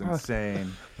man, that was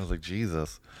insane. I was like,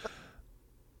 Jesus.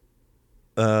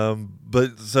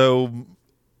 But so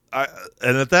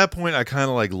and at that point I kind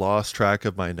of like lost track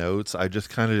of my notes. I just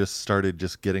kind of just started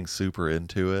just getting super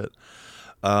into it.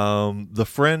 The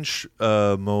French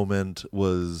moment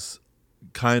was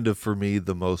kind of for me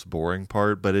the most boring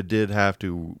part, but it did have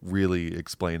to really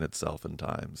explain itself in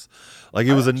times. Like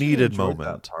it was a actually needed enjoyed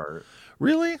moment. that part.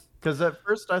 Really? Because at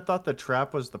first I thought the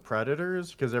trap was the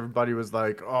predators, because everybody was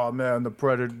like, "Oh man, the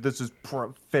predator! This is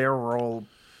feral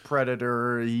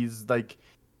predator. He's like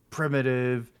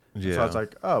primitive." Yeah. So I was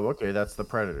like, "Oh, okay, that's the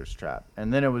predator's trap."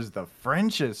 And then it was the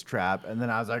French's trap, and then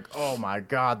I was like, "Oh my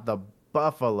god, the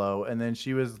buffalo!" And then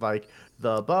she was like,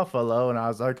 "The buffalo," and I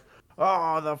was like,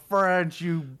 "Oh, the French,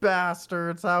 you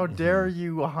bastards! How dare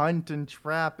you hunt and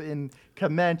trap in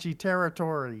Comanche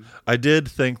territory?" I did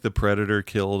think the Predator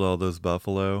killed all those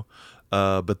buffalo,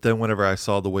 but then whenever I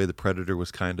saw the way the Predator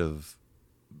was kind of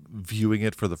viewing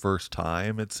it for the first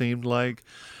time, it seemed like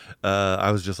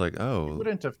I was just like, He oh,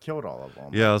 wouldn't have killed all of them.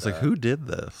 yeah. I was like, that. who did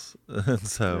this? And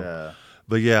so, Yeah.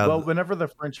 but yeah, Well, whenever the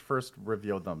French first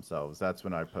revealed themselves, that's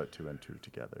when I put two and two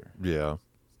together. yeah,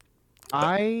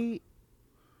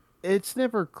 It's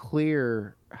never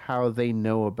clear how they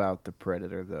know about the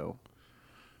predator though,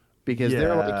 because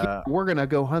they're like, Yeah. "Yeah, we're gonna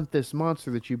go hunt this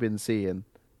monster that you've been seeing."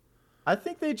 I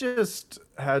think they just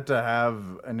had to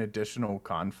have an additional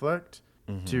conflict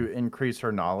to increase her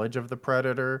knowledge of the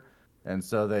predator, and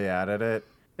so they added it.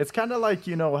 It's kind of like,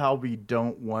 you know, how we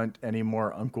don't want any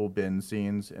more Uncle Ben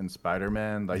scenes in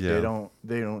Spider-Man. Like Yeah.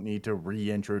 they don't need to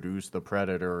reintroduce the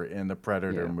predator in the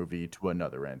Predator Yeah. movie to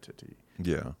another entity.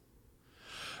 yeah.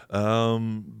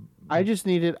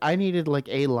 I needed like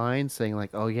a line saying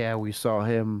like, "Oh yeah, we saw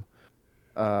him,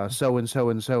 so and so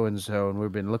and so and so, and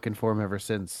we've been looking for him ever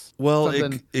since." Well,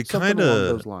 Something it along kind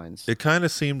those of lines. it kind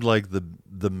of seemed like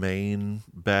the main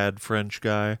bad French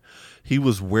guy. He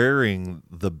was wearing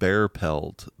the bear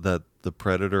pelt that the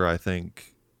Predator, I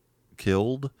think,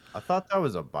 killed. I thought that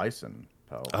was a bison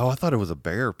pelt. Oh, I thought it was a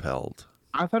bear pelt.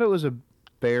 I thought it was a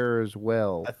bear as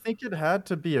well. I think it had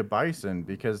to be a bison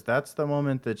because that's the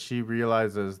moment that she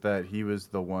realizes that he was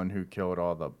the one who killed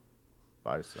all the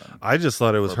bison. I just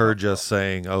thought it was Or her buffalo. just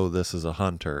saying, "Oh, this is a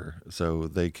hunter," so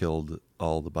they killed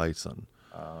all the bison.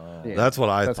 Yeah, That's what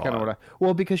I that's thought. kind of what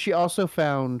Well, because she also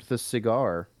found the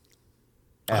cigar.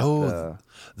 At Oh, the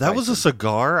that was a bison.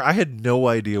 cigar. I had no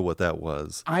idea what that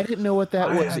was. I didn't know what that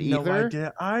I was had either. no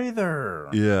idea either.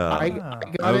 Yeah, I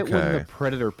got it when Okay. the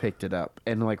predator picked it up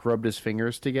and like rubbed his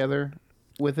fingers together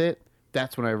with it.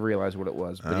 That's when I realized what it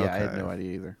was. But yeah, I had Okay. no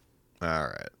idea either. all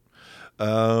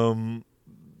right.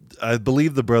 I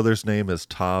believe the brother's name is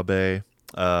Tabe. Tabe,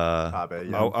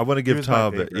 yeah. I want to He give was my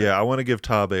Tabe. favorite. Yeah, I want to give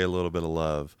Tabe a little bit of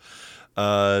love.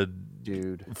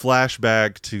 Dude.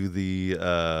 Flashback to the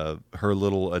her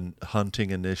little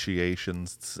hunting initiation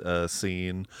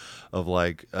scene of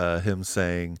like him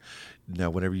saying, "Now,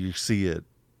 whenever you see it,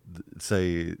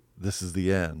 say this is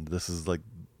the end. This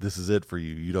is it for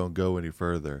you. You don't go any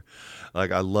further."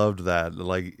 Like I loved that.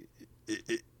 Like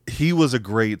he was a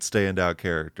great standout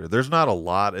character. There's not a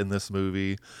lot in this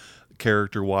movie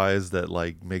character wise that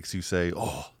like makes you say,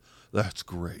 "Oh, that's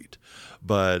great."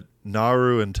 But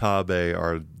Naru and Tabe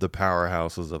are the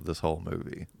powerhouses of this whole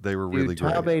movie. They were really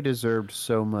Dude, great. Tabe deserved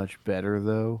so much better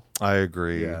though. I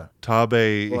agree. Yeah.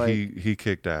 Tabe, Like- he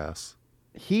kicked ass.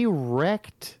 He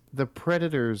wrecked the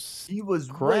predators. He was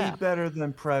way Crap. better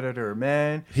than Predator,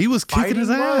 man. He was kicking his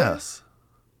Fighting-wise, ass.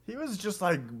 He was just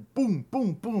like boom,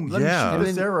 boom, boom. Let Yeah. me And shoot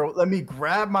this then- arrow. Let me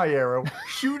grab my arrow,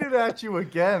 shoot it at you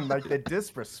again. Like the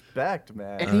disrespect,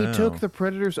 man. And he I took know. the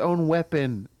predator's own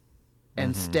weapon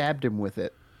and Mm-hmm. stabbed him with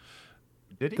it.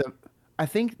 Did he? I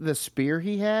think the spear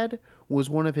he had was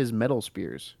one of his metal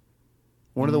spears.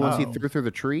 One of the ones he Oh. threw through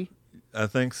the tree. I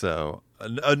think so.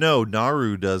 No,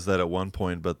 Naru does that at one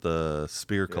point, but the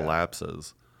spear Yeah.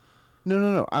 collapses.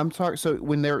 No. I'm talking. So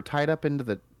when they're tied up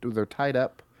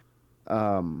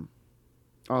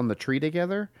on the tree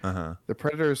together. Uh-huh. The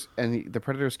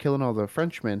predator's killing all the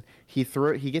Frenchmen. He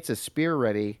gets his spear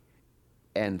ready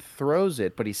and throws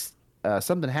it, but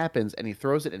something happens and he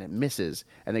throws it and it misses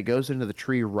and it goes into the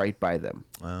tree right by them.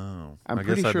 Oh, I'm I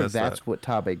pretty guess I sure missed that's that. what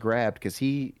Tabe grabbed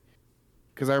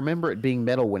because I remember it being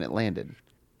metal when it landed.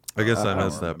 I guess I don't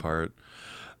missed that remember.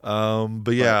 part.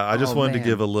 But yeah, I just oh, wanted to man.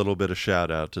 give a little bit of shout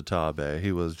out to Tabe.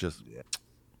 He was just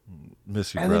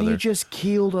miss you, And brother. then he just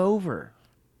keeled over.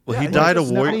 Well, Yeah, he he died a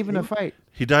just war. Not even a fight.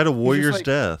 He died a warrior's like-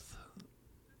 death.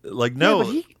 Like Yeah, no,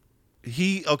 but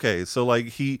he okay. So like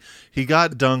he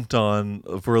got dunked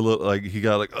on for a little. Like he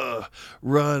got like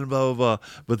run blah blah blah.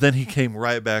 But then he came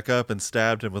right back up and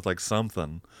stabbed him with like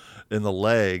something in the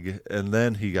leg, and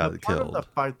then he got The part of killed. the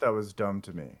fight that was dumb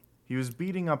to me. He was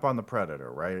beating up on the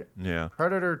Predator, right? Yeah.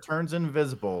 Predator turns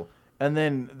invisible, and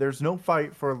then there's no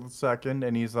fight for a second,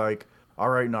 and he's like, "All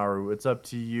right, Naru, it's up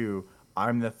to you.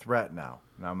 I'm the threat now."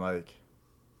 And I'm like,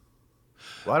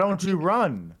 "Why don't you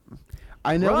run?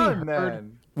 I know Run, he heard.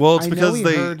 man!" Well, it's I know because he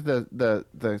they. heard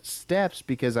the steps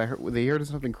because they heard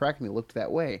something crack and they looked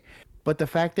that way. But the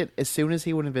fact that as soon as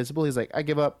he went invisible, he's like, "I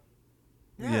give up."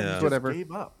 He Yeah. just Whatever.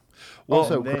 gave up. Well,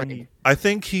 Also, And then Greg, he- I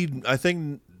think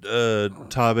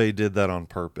Tabe did that on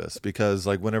purpose because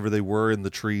like whenever they were in the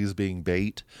trees being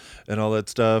bait and all that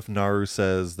stuff, Naru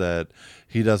says that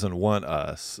he doesn't want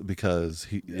us because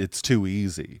it's too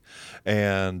easy.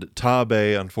 And Tabe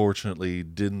unfortunately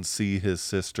didn't see his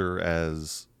sister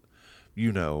as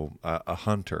a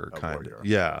hunter A kind warrior. of.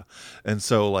 Yeah. And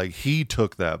so like he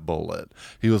took that bullet.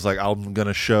 He was like, I'm going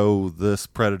to show this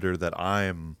predator that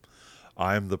I'm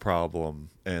the problem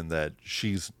and that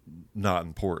she's not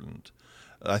important.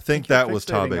 I think you're that was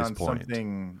fixating Tabe's on point.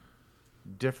 Something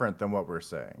different than what we're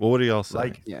saying. Well, what do y'all say?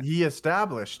 Like Yeah. he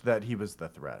established that he was the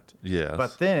threat, yes.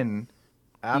 but then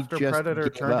after just Predator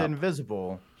gave turned up.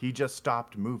 invisible, he just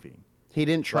stopped moving. he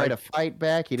didn't try to fight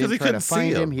back. He 'Cause didn't he try to couldn't see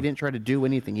find him. him. He didn't try to do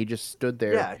anything. He just stood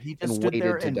there. Yeah, he just and stood there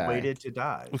waited to and die. waited to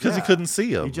die. because he Yeah. couldn't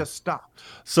see him. He just stopped.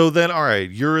 So then, all right,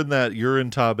 you're in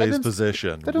Tabe's then-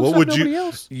 position. that don't What stop would nobody you?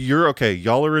 else. You're okay.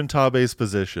 Y'all are in Tabe's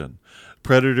position.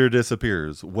 Predator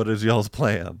disappears. What is y'all's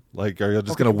plan? Like, are y'all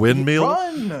just gonna windmill?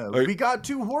 Run! Are- We got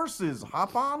 2 horses.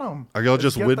 Hop on them. Are y'all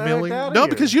just windmilling? No,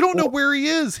 because you don't know where he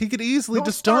is. He could easily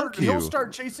just dunk you. He'll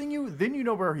start chasing you. Then you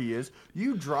know where he is.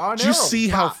 You draw an Did you arrow. see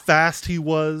how Bop, fast he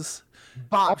was?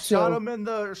 bop, Also-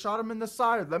 shot him in the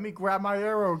side. Let me grab my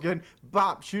arrow again.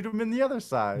 Bop, shoot him in the other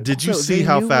side. Did you So see they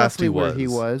how knew fast roughly he where was? he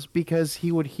was because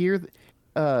he would hear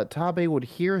Tabe would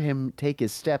hear him take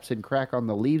his steps and crack on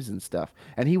the leaves and stuff,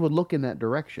 and he would look in that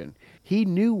direction. He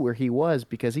knew where he was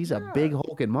because he's a big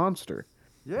hulking monster.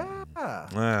 Yeah. I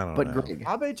don't But know. Greg,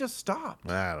 Abe just stopped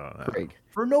I don't know. Greg,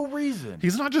 for no reason.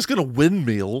 He's not just gonna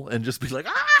windmill and just be like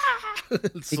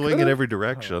swing in could've. every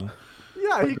direction.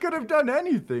 Yeah, he could have done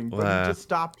anything, but Nah. he just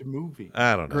stopped moving.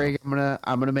 I don't know. Greg,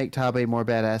 I'm gonna make Tabe more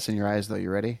badass in your eyes, though. You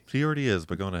ready? He already is,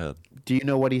 but go on ahead. Do you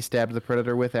know what he stabbed the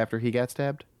predator with after he got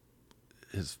stabbed?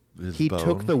 His He bone.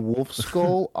 took the wolf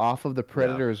skull off of the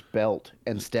predator's belt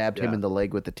and stabbed him Yeah. in the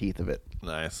leg with the teeth of it,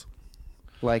 Nice.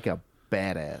 like a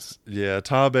badass. Yeah,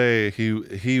 Tabe,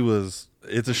 he was.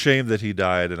 It's a shame that he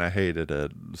died, and I hated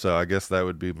it. So I guess that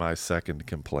would be my second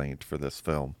complaint for this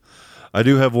film. I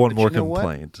do have one But more you know what?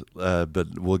 complaint,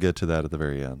 but we'll get to that at the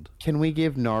very end. Can we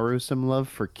give Naru some love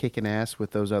for kicking ass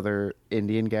with those other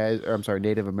Indian guys, or I'm sorry,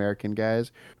 Native American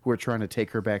guys who were trying to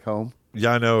take her back home?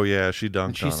 Yeah, I know. Yeah, she dunked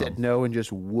And she on said him. no and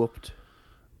just whooped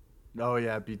Oh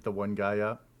yeah, beat the one guy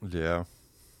up. Yeah.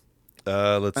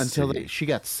 Let's until see. she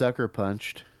got sucker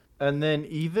punched. And then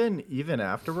even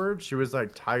afterwards, she was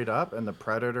like tied up, and the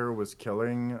predator was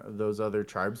killing those other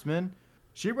tribesmen.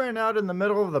 She ran out in the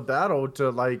middle of the battle to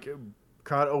like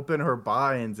cut open her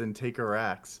binds and take her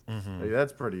axe. Mm-hmm. Like,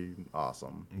 that's pretty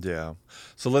awesome. Yeah.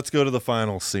 So let's go to the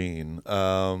final scene.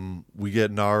 We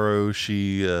get Naru.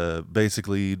 She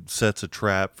basically sets a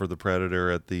trap for the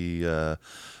predator at the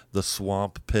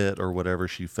swamp pit or whatever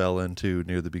she fell into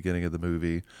near the beginning of the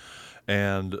movie.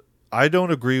 And I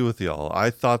don't agree with y'all. I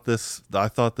thought this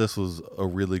was a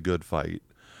really good fight.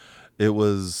 It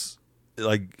was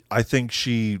like, I think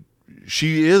she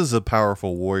is a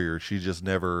powerful warrior. She just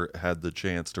never had the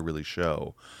chance to really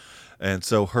show. And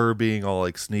so her being all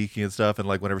like sneaky and stuff, and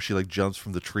like whenever she like jumps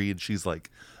from the tree and she's like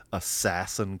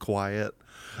assassin quiet,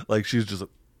 like she's just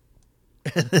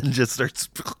and just starts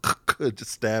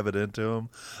just stabbing into him.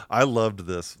 I loved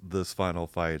this final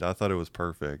fight. I thought it was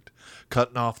perfect.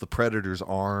 Cutting off the predator's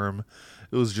arm.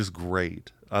 It was just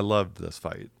great. I loved this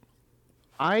fight.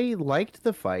 I liked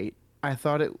the fight. I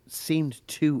thought it seemed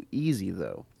too easy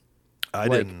though. I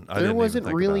didn't There even wasn't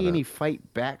think really about any it.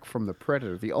 fight back from the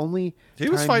Predator. The only He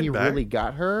was time he fighting back. really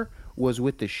got her was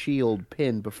with the shield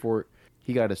pin before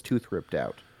he got his tooth ripped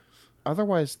out.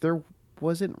 Otherwise, there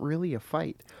wasn't really a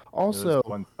fight. It Also, was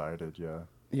one-sided, yeah.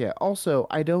 yeah. Also,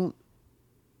 I don't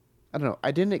know.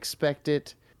 I didn't expect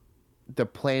the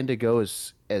plan to go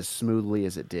as smoothly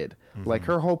as it did. Like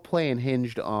her whole plan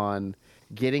hinged on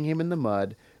getting him in the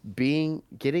mud,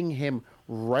 getting him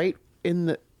right in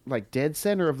the like dead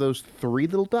center of those three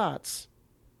little dots,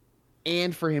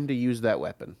 and for him to use that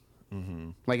weapon.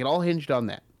 Like it all hinged on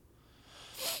that.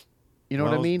 You know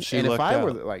what I Well, mean? she And if lucked I were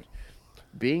out. like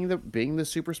being the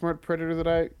super smart predator that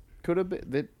I could have been,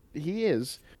 that he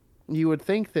is, you would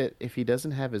think that if he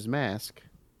doesn't have his mask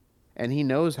and he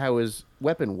knows how his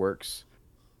weapon works,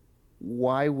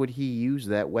 why would he use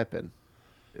that weapon?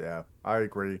 Yeah, I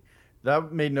agree.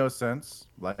 That made no sense,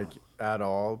 like at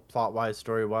all, plot-wise,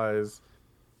 story-wise,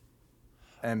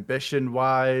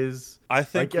 ambition-wise. I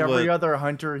think like every what- other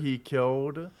hunter he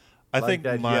killed, I like, think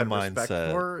that he my had respect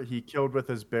mindset. for, he killed with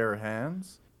his bare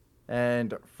hands,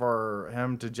 and for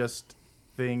him to just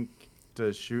think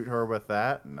to shoot her with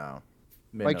that, no.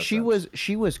 Made Like no she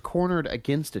sense. was cornered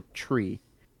against a tree,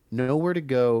 nowhere to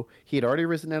go. He had already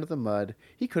risen out of the mud.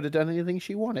 He could have done anything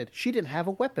she wanted. She didn't have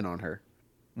a weapon on her.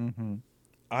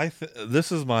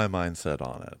 This is my mindset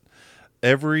on it.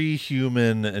 Every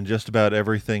human and just about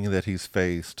everything that he's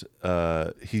faced,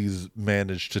 he's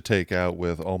managed to take out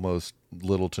with almost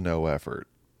little to no effort.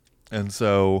 And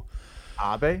so,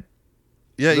 Abe?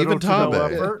 yeah, Little even to no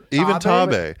Tabe, effort? even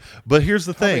Tabe? Tabe. But here's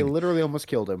the They thing. literally almost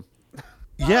killed him.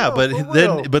 Yeah, No, but for then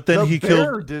real. then The he bear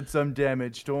killed. did some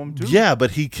damage to him too. Yeah,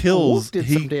 but he Wolf kills. did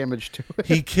some damage to it.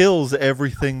 He kills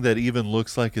everything that even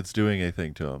looks like it's doing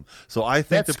anything to him. So I think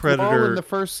That the squall predator. in the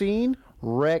first scene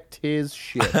wrecked his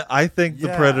shit. I think the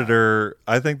Yeah. predator.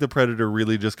 I think the predator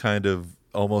really just kind of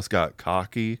almost got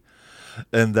cocky,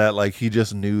 and that like he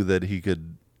just knew that he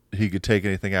could take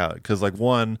anything out. Because like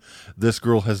one, this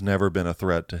girl has never been a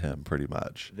threat to him, pretty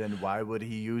much. Then why would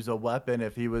he use a weapon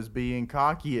if he was being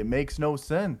cocky? It makes no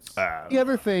sense. The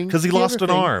other thing, 'Cause he the lost other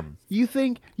an thing, arm. You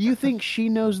think she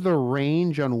knows the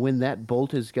range on when that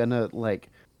bolt is gonna like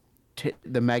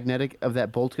the magnetic of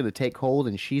that bolt's gonna take hold,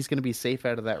 and she's gonna be safe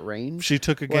out of that range? She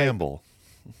took a gamble.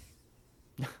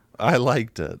 I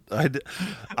liked it.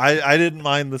 I didn't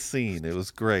mind the scene. It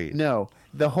was great. No,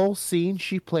 the whole scene,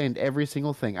 she planned every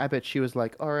single thing. I bet she was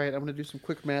like, "All right, I'm gonna do some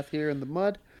quick math here in the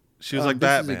mud." She was like this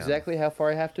Batman. is exactly how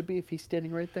far I have to be if he's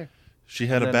standing right there. She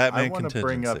had a Then Batman I want to contingency.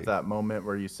 bring up that moment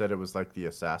where you said it was like the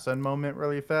assassin moment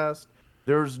really fast.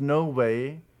 There's no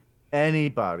way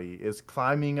anybody is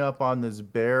climbing up on this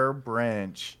bare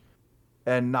branch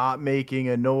and not making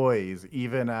a noise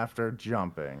even after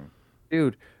jumping.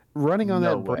 Dude, running on No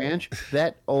that way. branch,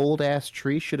 that old ass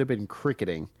tree should have been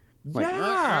cricketing. Like,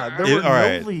 Yeah, there It- were no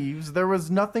alright. leaves. There was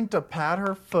nothing to pad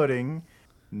her footing.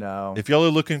 No. If y'all are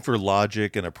looking for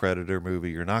logic in a Predator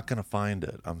movie, you're not going to find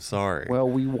it. I'm sorry. Well,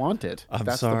 we want it. I'm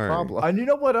That's sorry. the problem. And you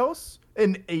know what else?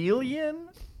 An alien?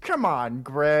 Come on,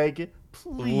 Greg.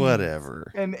 Please.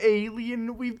 Whatever. An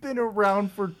alien? We've been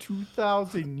around for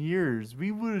 2,000 years.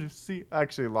 We would have seen,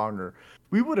 actually longer.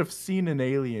 We would have seen an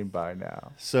alien by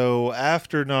now. So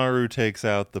after Naru takes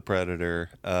out the Predator,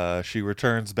 she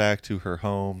returns back to her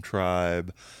home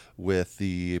tribe with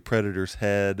the Predator's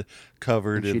head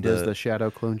covered She in does the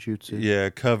shadow clone jutsu. yeah,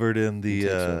 covered in the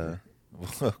takes over.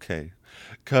 okay,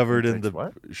 covered in takes the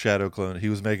what? shadow clone. He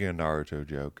was making a Naruto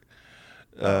joke.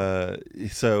 Oh.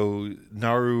 So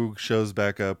Naru shows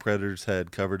back up, Predator's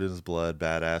head covered in his blood,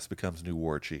 badass, becomes new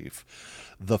war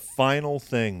chief. The final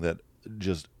thing that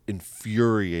just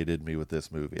infuriated me with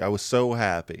this movie, I was so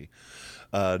happy.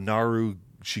 Naru,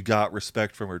 she got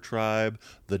respect from her tribe.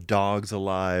 The dog's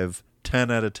alive.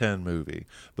 10 out of 10 movie.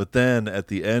 But then at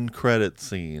the end credit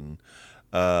scene,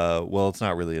 well, it's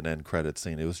not really an end credit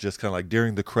scene. It was just kind of like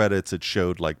during the credits, it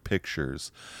showed like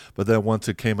pictures. But then once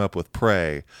it came up with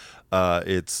Prey,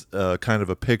 it's kind of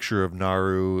a picture of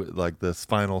Naru, like this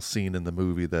final scene in the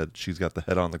movie that she's got the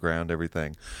head on the ground,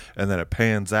 everything. And then it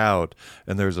pans out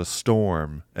and there's a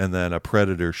storm and then a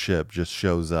Predator ship just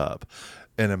shows up.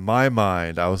 And in my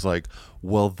mind, I was like,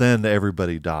 well, then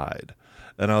everybody died.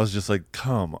 And I was just like,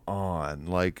 come on.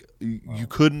 Like, you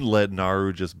couldn't let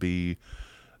Naru just be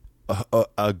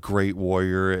a great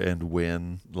warrior and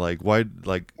win. Like, why?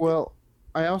 Like, Well,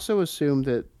 I also assume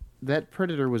that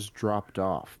Predator was dropped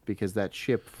off because that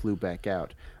ship flew back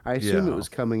out. I assume Yeah. it was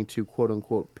coming to quote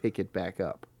unquote pick it back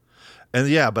up. and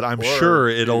yeah, but I'm Or sure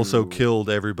it also to- killed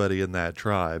everybody in that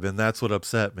tribe. And that's what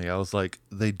upset me. I was like,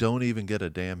 they don't even get a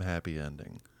damn happy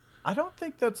ending. I don't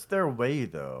think that's their way,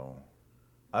 though.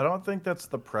 I don't think that's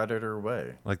the Predator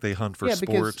way. Like they hunt for Yeah,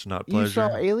 because sport, not you saw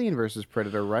pleasure. Alien versus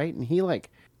Predator, right? And he like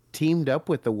teamed up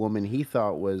with the woman he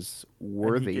thought was And he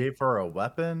worthy. gave her a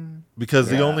weapon.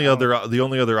 Because Yeah, the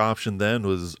only other option then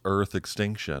was Earth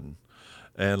extinction,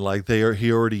 and like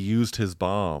he already used his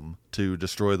bomb to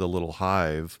destroy the little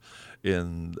hive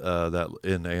in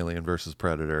in Alien versus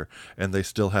Predator, and they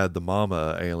still had the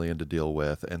mama alien to deal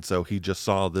with, and so he just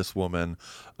saw this woman.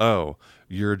 Oh,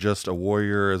 you're just a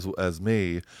warrior as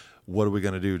me. What are we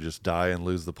going to do? Just die and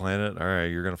lose the planet? All right,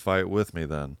 you're going to fight with me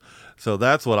then. So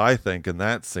that's what I think in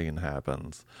that scene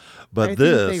happens. But I think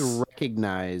this, they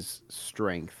recognize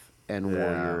strength and Yeah.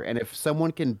 warrior, and if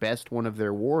someone can best one of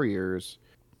their warriors,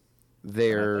 I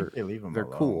they're think they leave him they're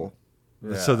alone. cool.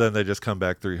 Yeah. so then they just come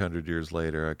back 300 years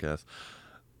later, I guess.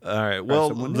 All right. Well,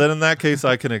 someone then in that case,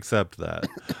 I can accept that.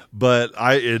 But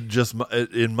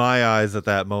in my eyes at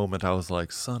that moment, I was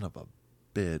like, son of a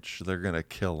bitch, they're going to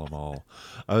kill them all.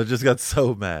 I just got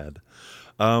so mad.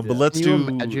 But Yeah. let's Can you do.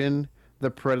 imagine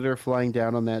the Predator flying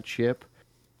down on that ship,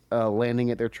 landing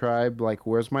at their tribe? Like,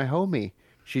 where's my homie?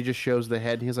 She just shows the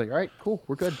head, and he's like, "All right, cool,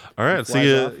 we're good." All He right. See flies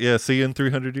you. off. Yeah. See you in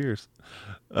 300 years.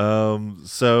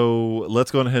 So let's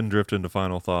go ahead and drift into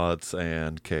final thoughts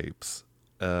and capes.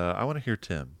 I want to hear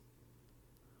Tim.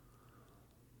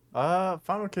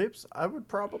 Final Capes, I would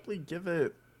probably give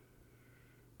it,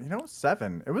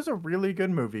 7. It was a really good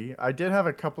movie. I did have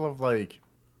a couple of like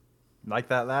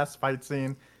that last fight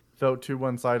scene felt too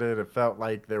one-sided. It felt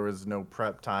like there was no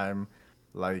prep time.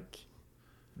 Like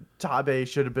Tabe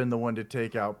should have been the one to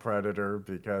take out Predator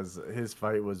because his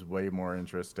fight was way more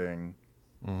interesting.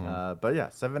 But yeah,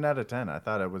 7 out of 10. I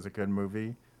thought it was a good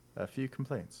movie. A few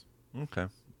complaints. Okay.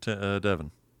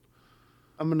 Devin.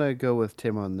 I'm gonna go with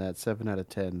Tim on that. 7 out of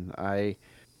 10.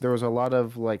 There was a lot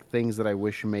of like things that I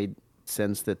wish made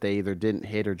sense that they either didn't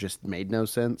hit or just made no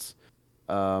sense.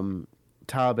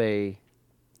 Tabe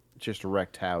just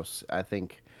wrecked house. I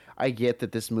think I get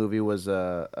that this movie was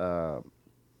a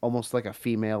almost like a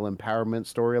female empowerment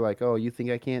story. Like, oh, you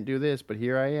think I can't do this, but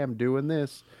here I am doing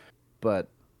this. But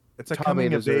It's a Tabe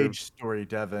coming of deserved- age story,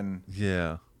 Devin.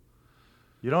 Yeah.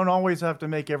 You don't always have to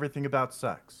make everything about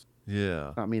sex.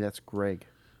 Yeah. not me. That's Greg.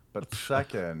 But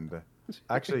second,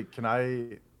 actually, can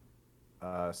I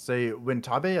say when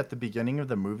Tabe at the beginning of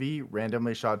the movie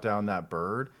randomly shot down that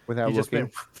bird Without he just looking?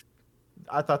 went,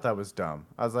 I thought that was dumb.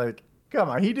 I was like, come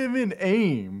on, he didn't even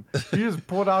aim. He just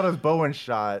pulled out his bow and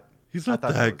shot. He's I not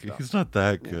thought that. was dumb. He's not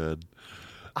that good.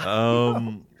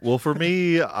 Well, for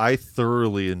me, I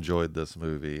thoroughly enjoyed this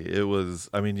movie. It was.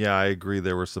 I mean, yeah, I agree.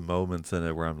 There were some moments in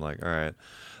it where I'm like, all right,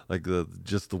 like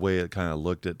just the way it kind of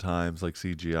looked at times, like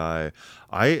CGI.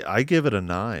 I give it a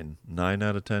 9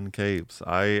 out of 10 capes.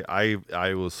 I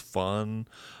was fun.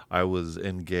 I was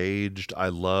engaged. I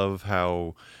love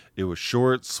how it was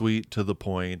short, sweet, to the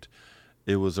point.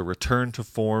 It was a return to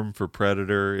form for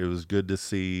Predator. It was good to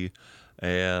see.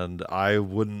 And I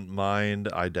wouldn't mind,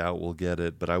 I doubt we'll get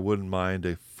it, but I wouldn't mind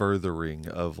a furthering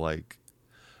of like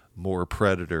more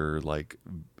Predator, like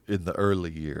in the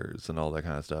early years and all that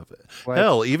kind of stuff. Like-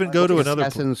 Hell, even go to Like another.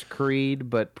 Assassin's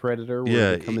Creed, but Predator, where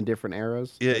Yeah, they come in different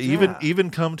eras. Yeah, Yeah. even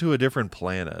come to a different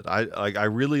planet. I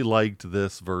really liked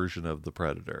this version of the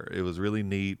Predator. It was really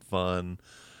neat, fun,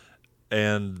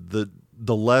 and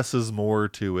the less is more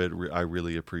to it. I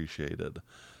really appreciated,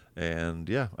 and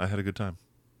yeah, I had a good time.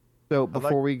 So like-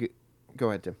 before go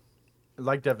ahead, Tim.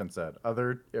 Like Devin said,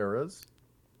 other eras,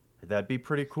 that'd be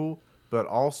pretty cool. But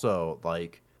also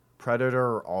like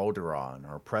Predator Alderaan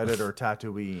or Predator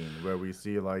Tatooine, where we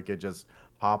see like it just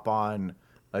hop on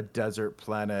a desert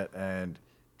planet and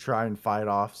try and fight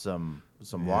off some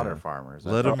water farmers.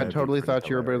 Let thought 'em- I that'd be totally pretty thought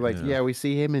you were hilarious. like, yeah, we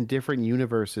see him in different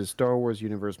universes: Star Wars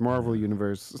universe, Marvel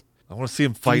universe. I want to see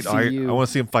him fight. I DCU. want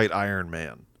to see him fight Iron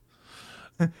Man.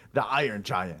 The Iron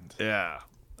Giant. Yeah.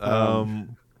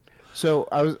 So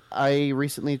I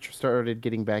recently started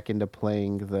getting back into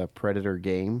playing the Predator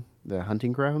game, the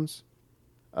Hunting Grounds,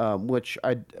 which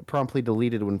I promptly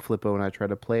deleted when Flippo and I tried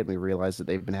to play it, and we realized that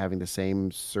they've been having the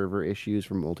same server issues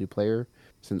from multiplayer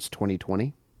since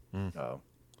 2020. Oh.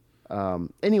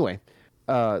 Anyway,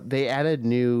 they added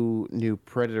new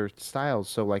Predator styles.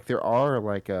 So like there are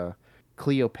like a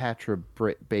Cleopatra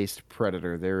based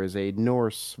Predator. There is a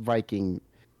Norse Viking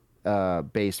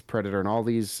based Predator, and all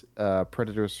these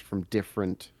Predators from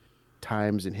different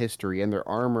times in history, and their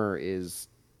armor is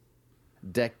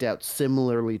decked out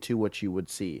similarly to what you would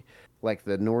see. Like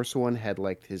the Norse one had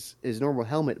like his normal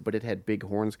helmet, but it had big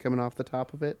horns coming off the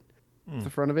top of it, the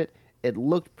front of it. It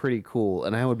looked pretty cool,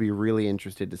 and I would be really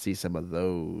interested to see some of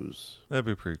those. That'd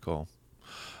be pretty cool.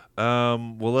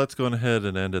 Well, let's go ahead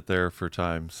and end it there for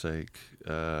time's sake.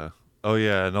 Oh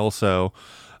yeah, and also,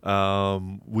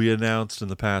 we announced in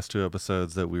the past 2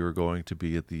 episodes that we were going to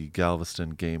be at the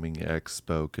Galveston Gaming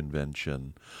Expo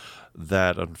convention.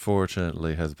 That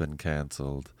unfortunately has been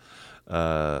canceled,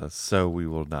 so we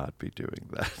will not be doing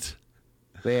that.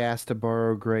 They asked to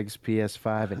borrow Greg's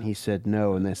PS5, and he said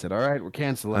no. And they said, "All right, we're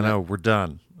canceling I know, it." we're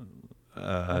done.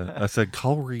 I said,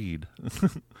 call Reed.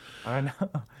 I know.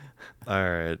 All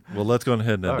right, well, let's go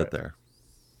ahead and end All it right. there.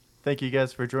 Thank you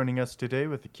guys for joining us today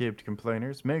with the Caved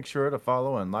Complainers. Make sure to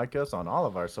follow and like us on all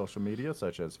of our social media,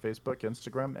 such as Facebook,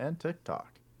 Instagram, and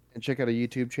TikTok. And check out our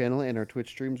YouTube channel and our Twitch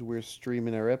streams. We're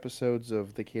streaming our episodes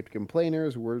of the Caped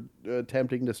Complainers. We're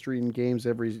attempting to stream games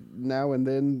every now and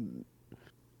then,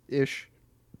 ish.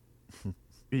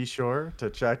 Be sure to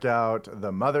check out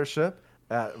the Mothership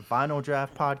at Vinyl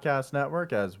Draft Podcast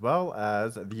Network, as well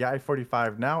as the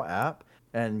I-45 Now app,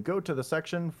 and go to the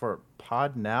section for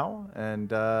Pod Now and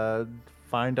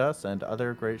find us and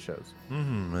other great shows.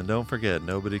 And don't forget,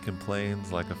 nobody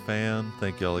complains like a fan.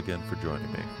 Thank y'all again for joining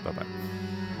me. Bye-bye.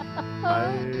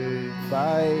 Bye.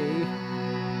 Bye.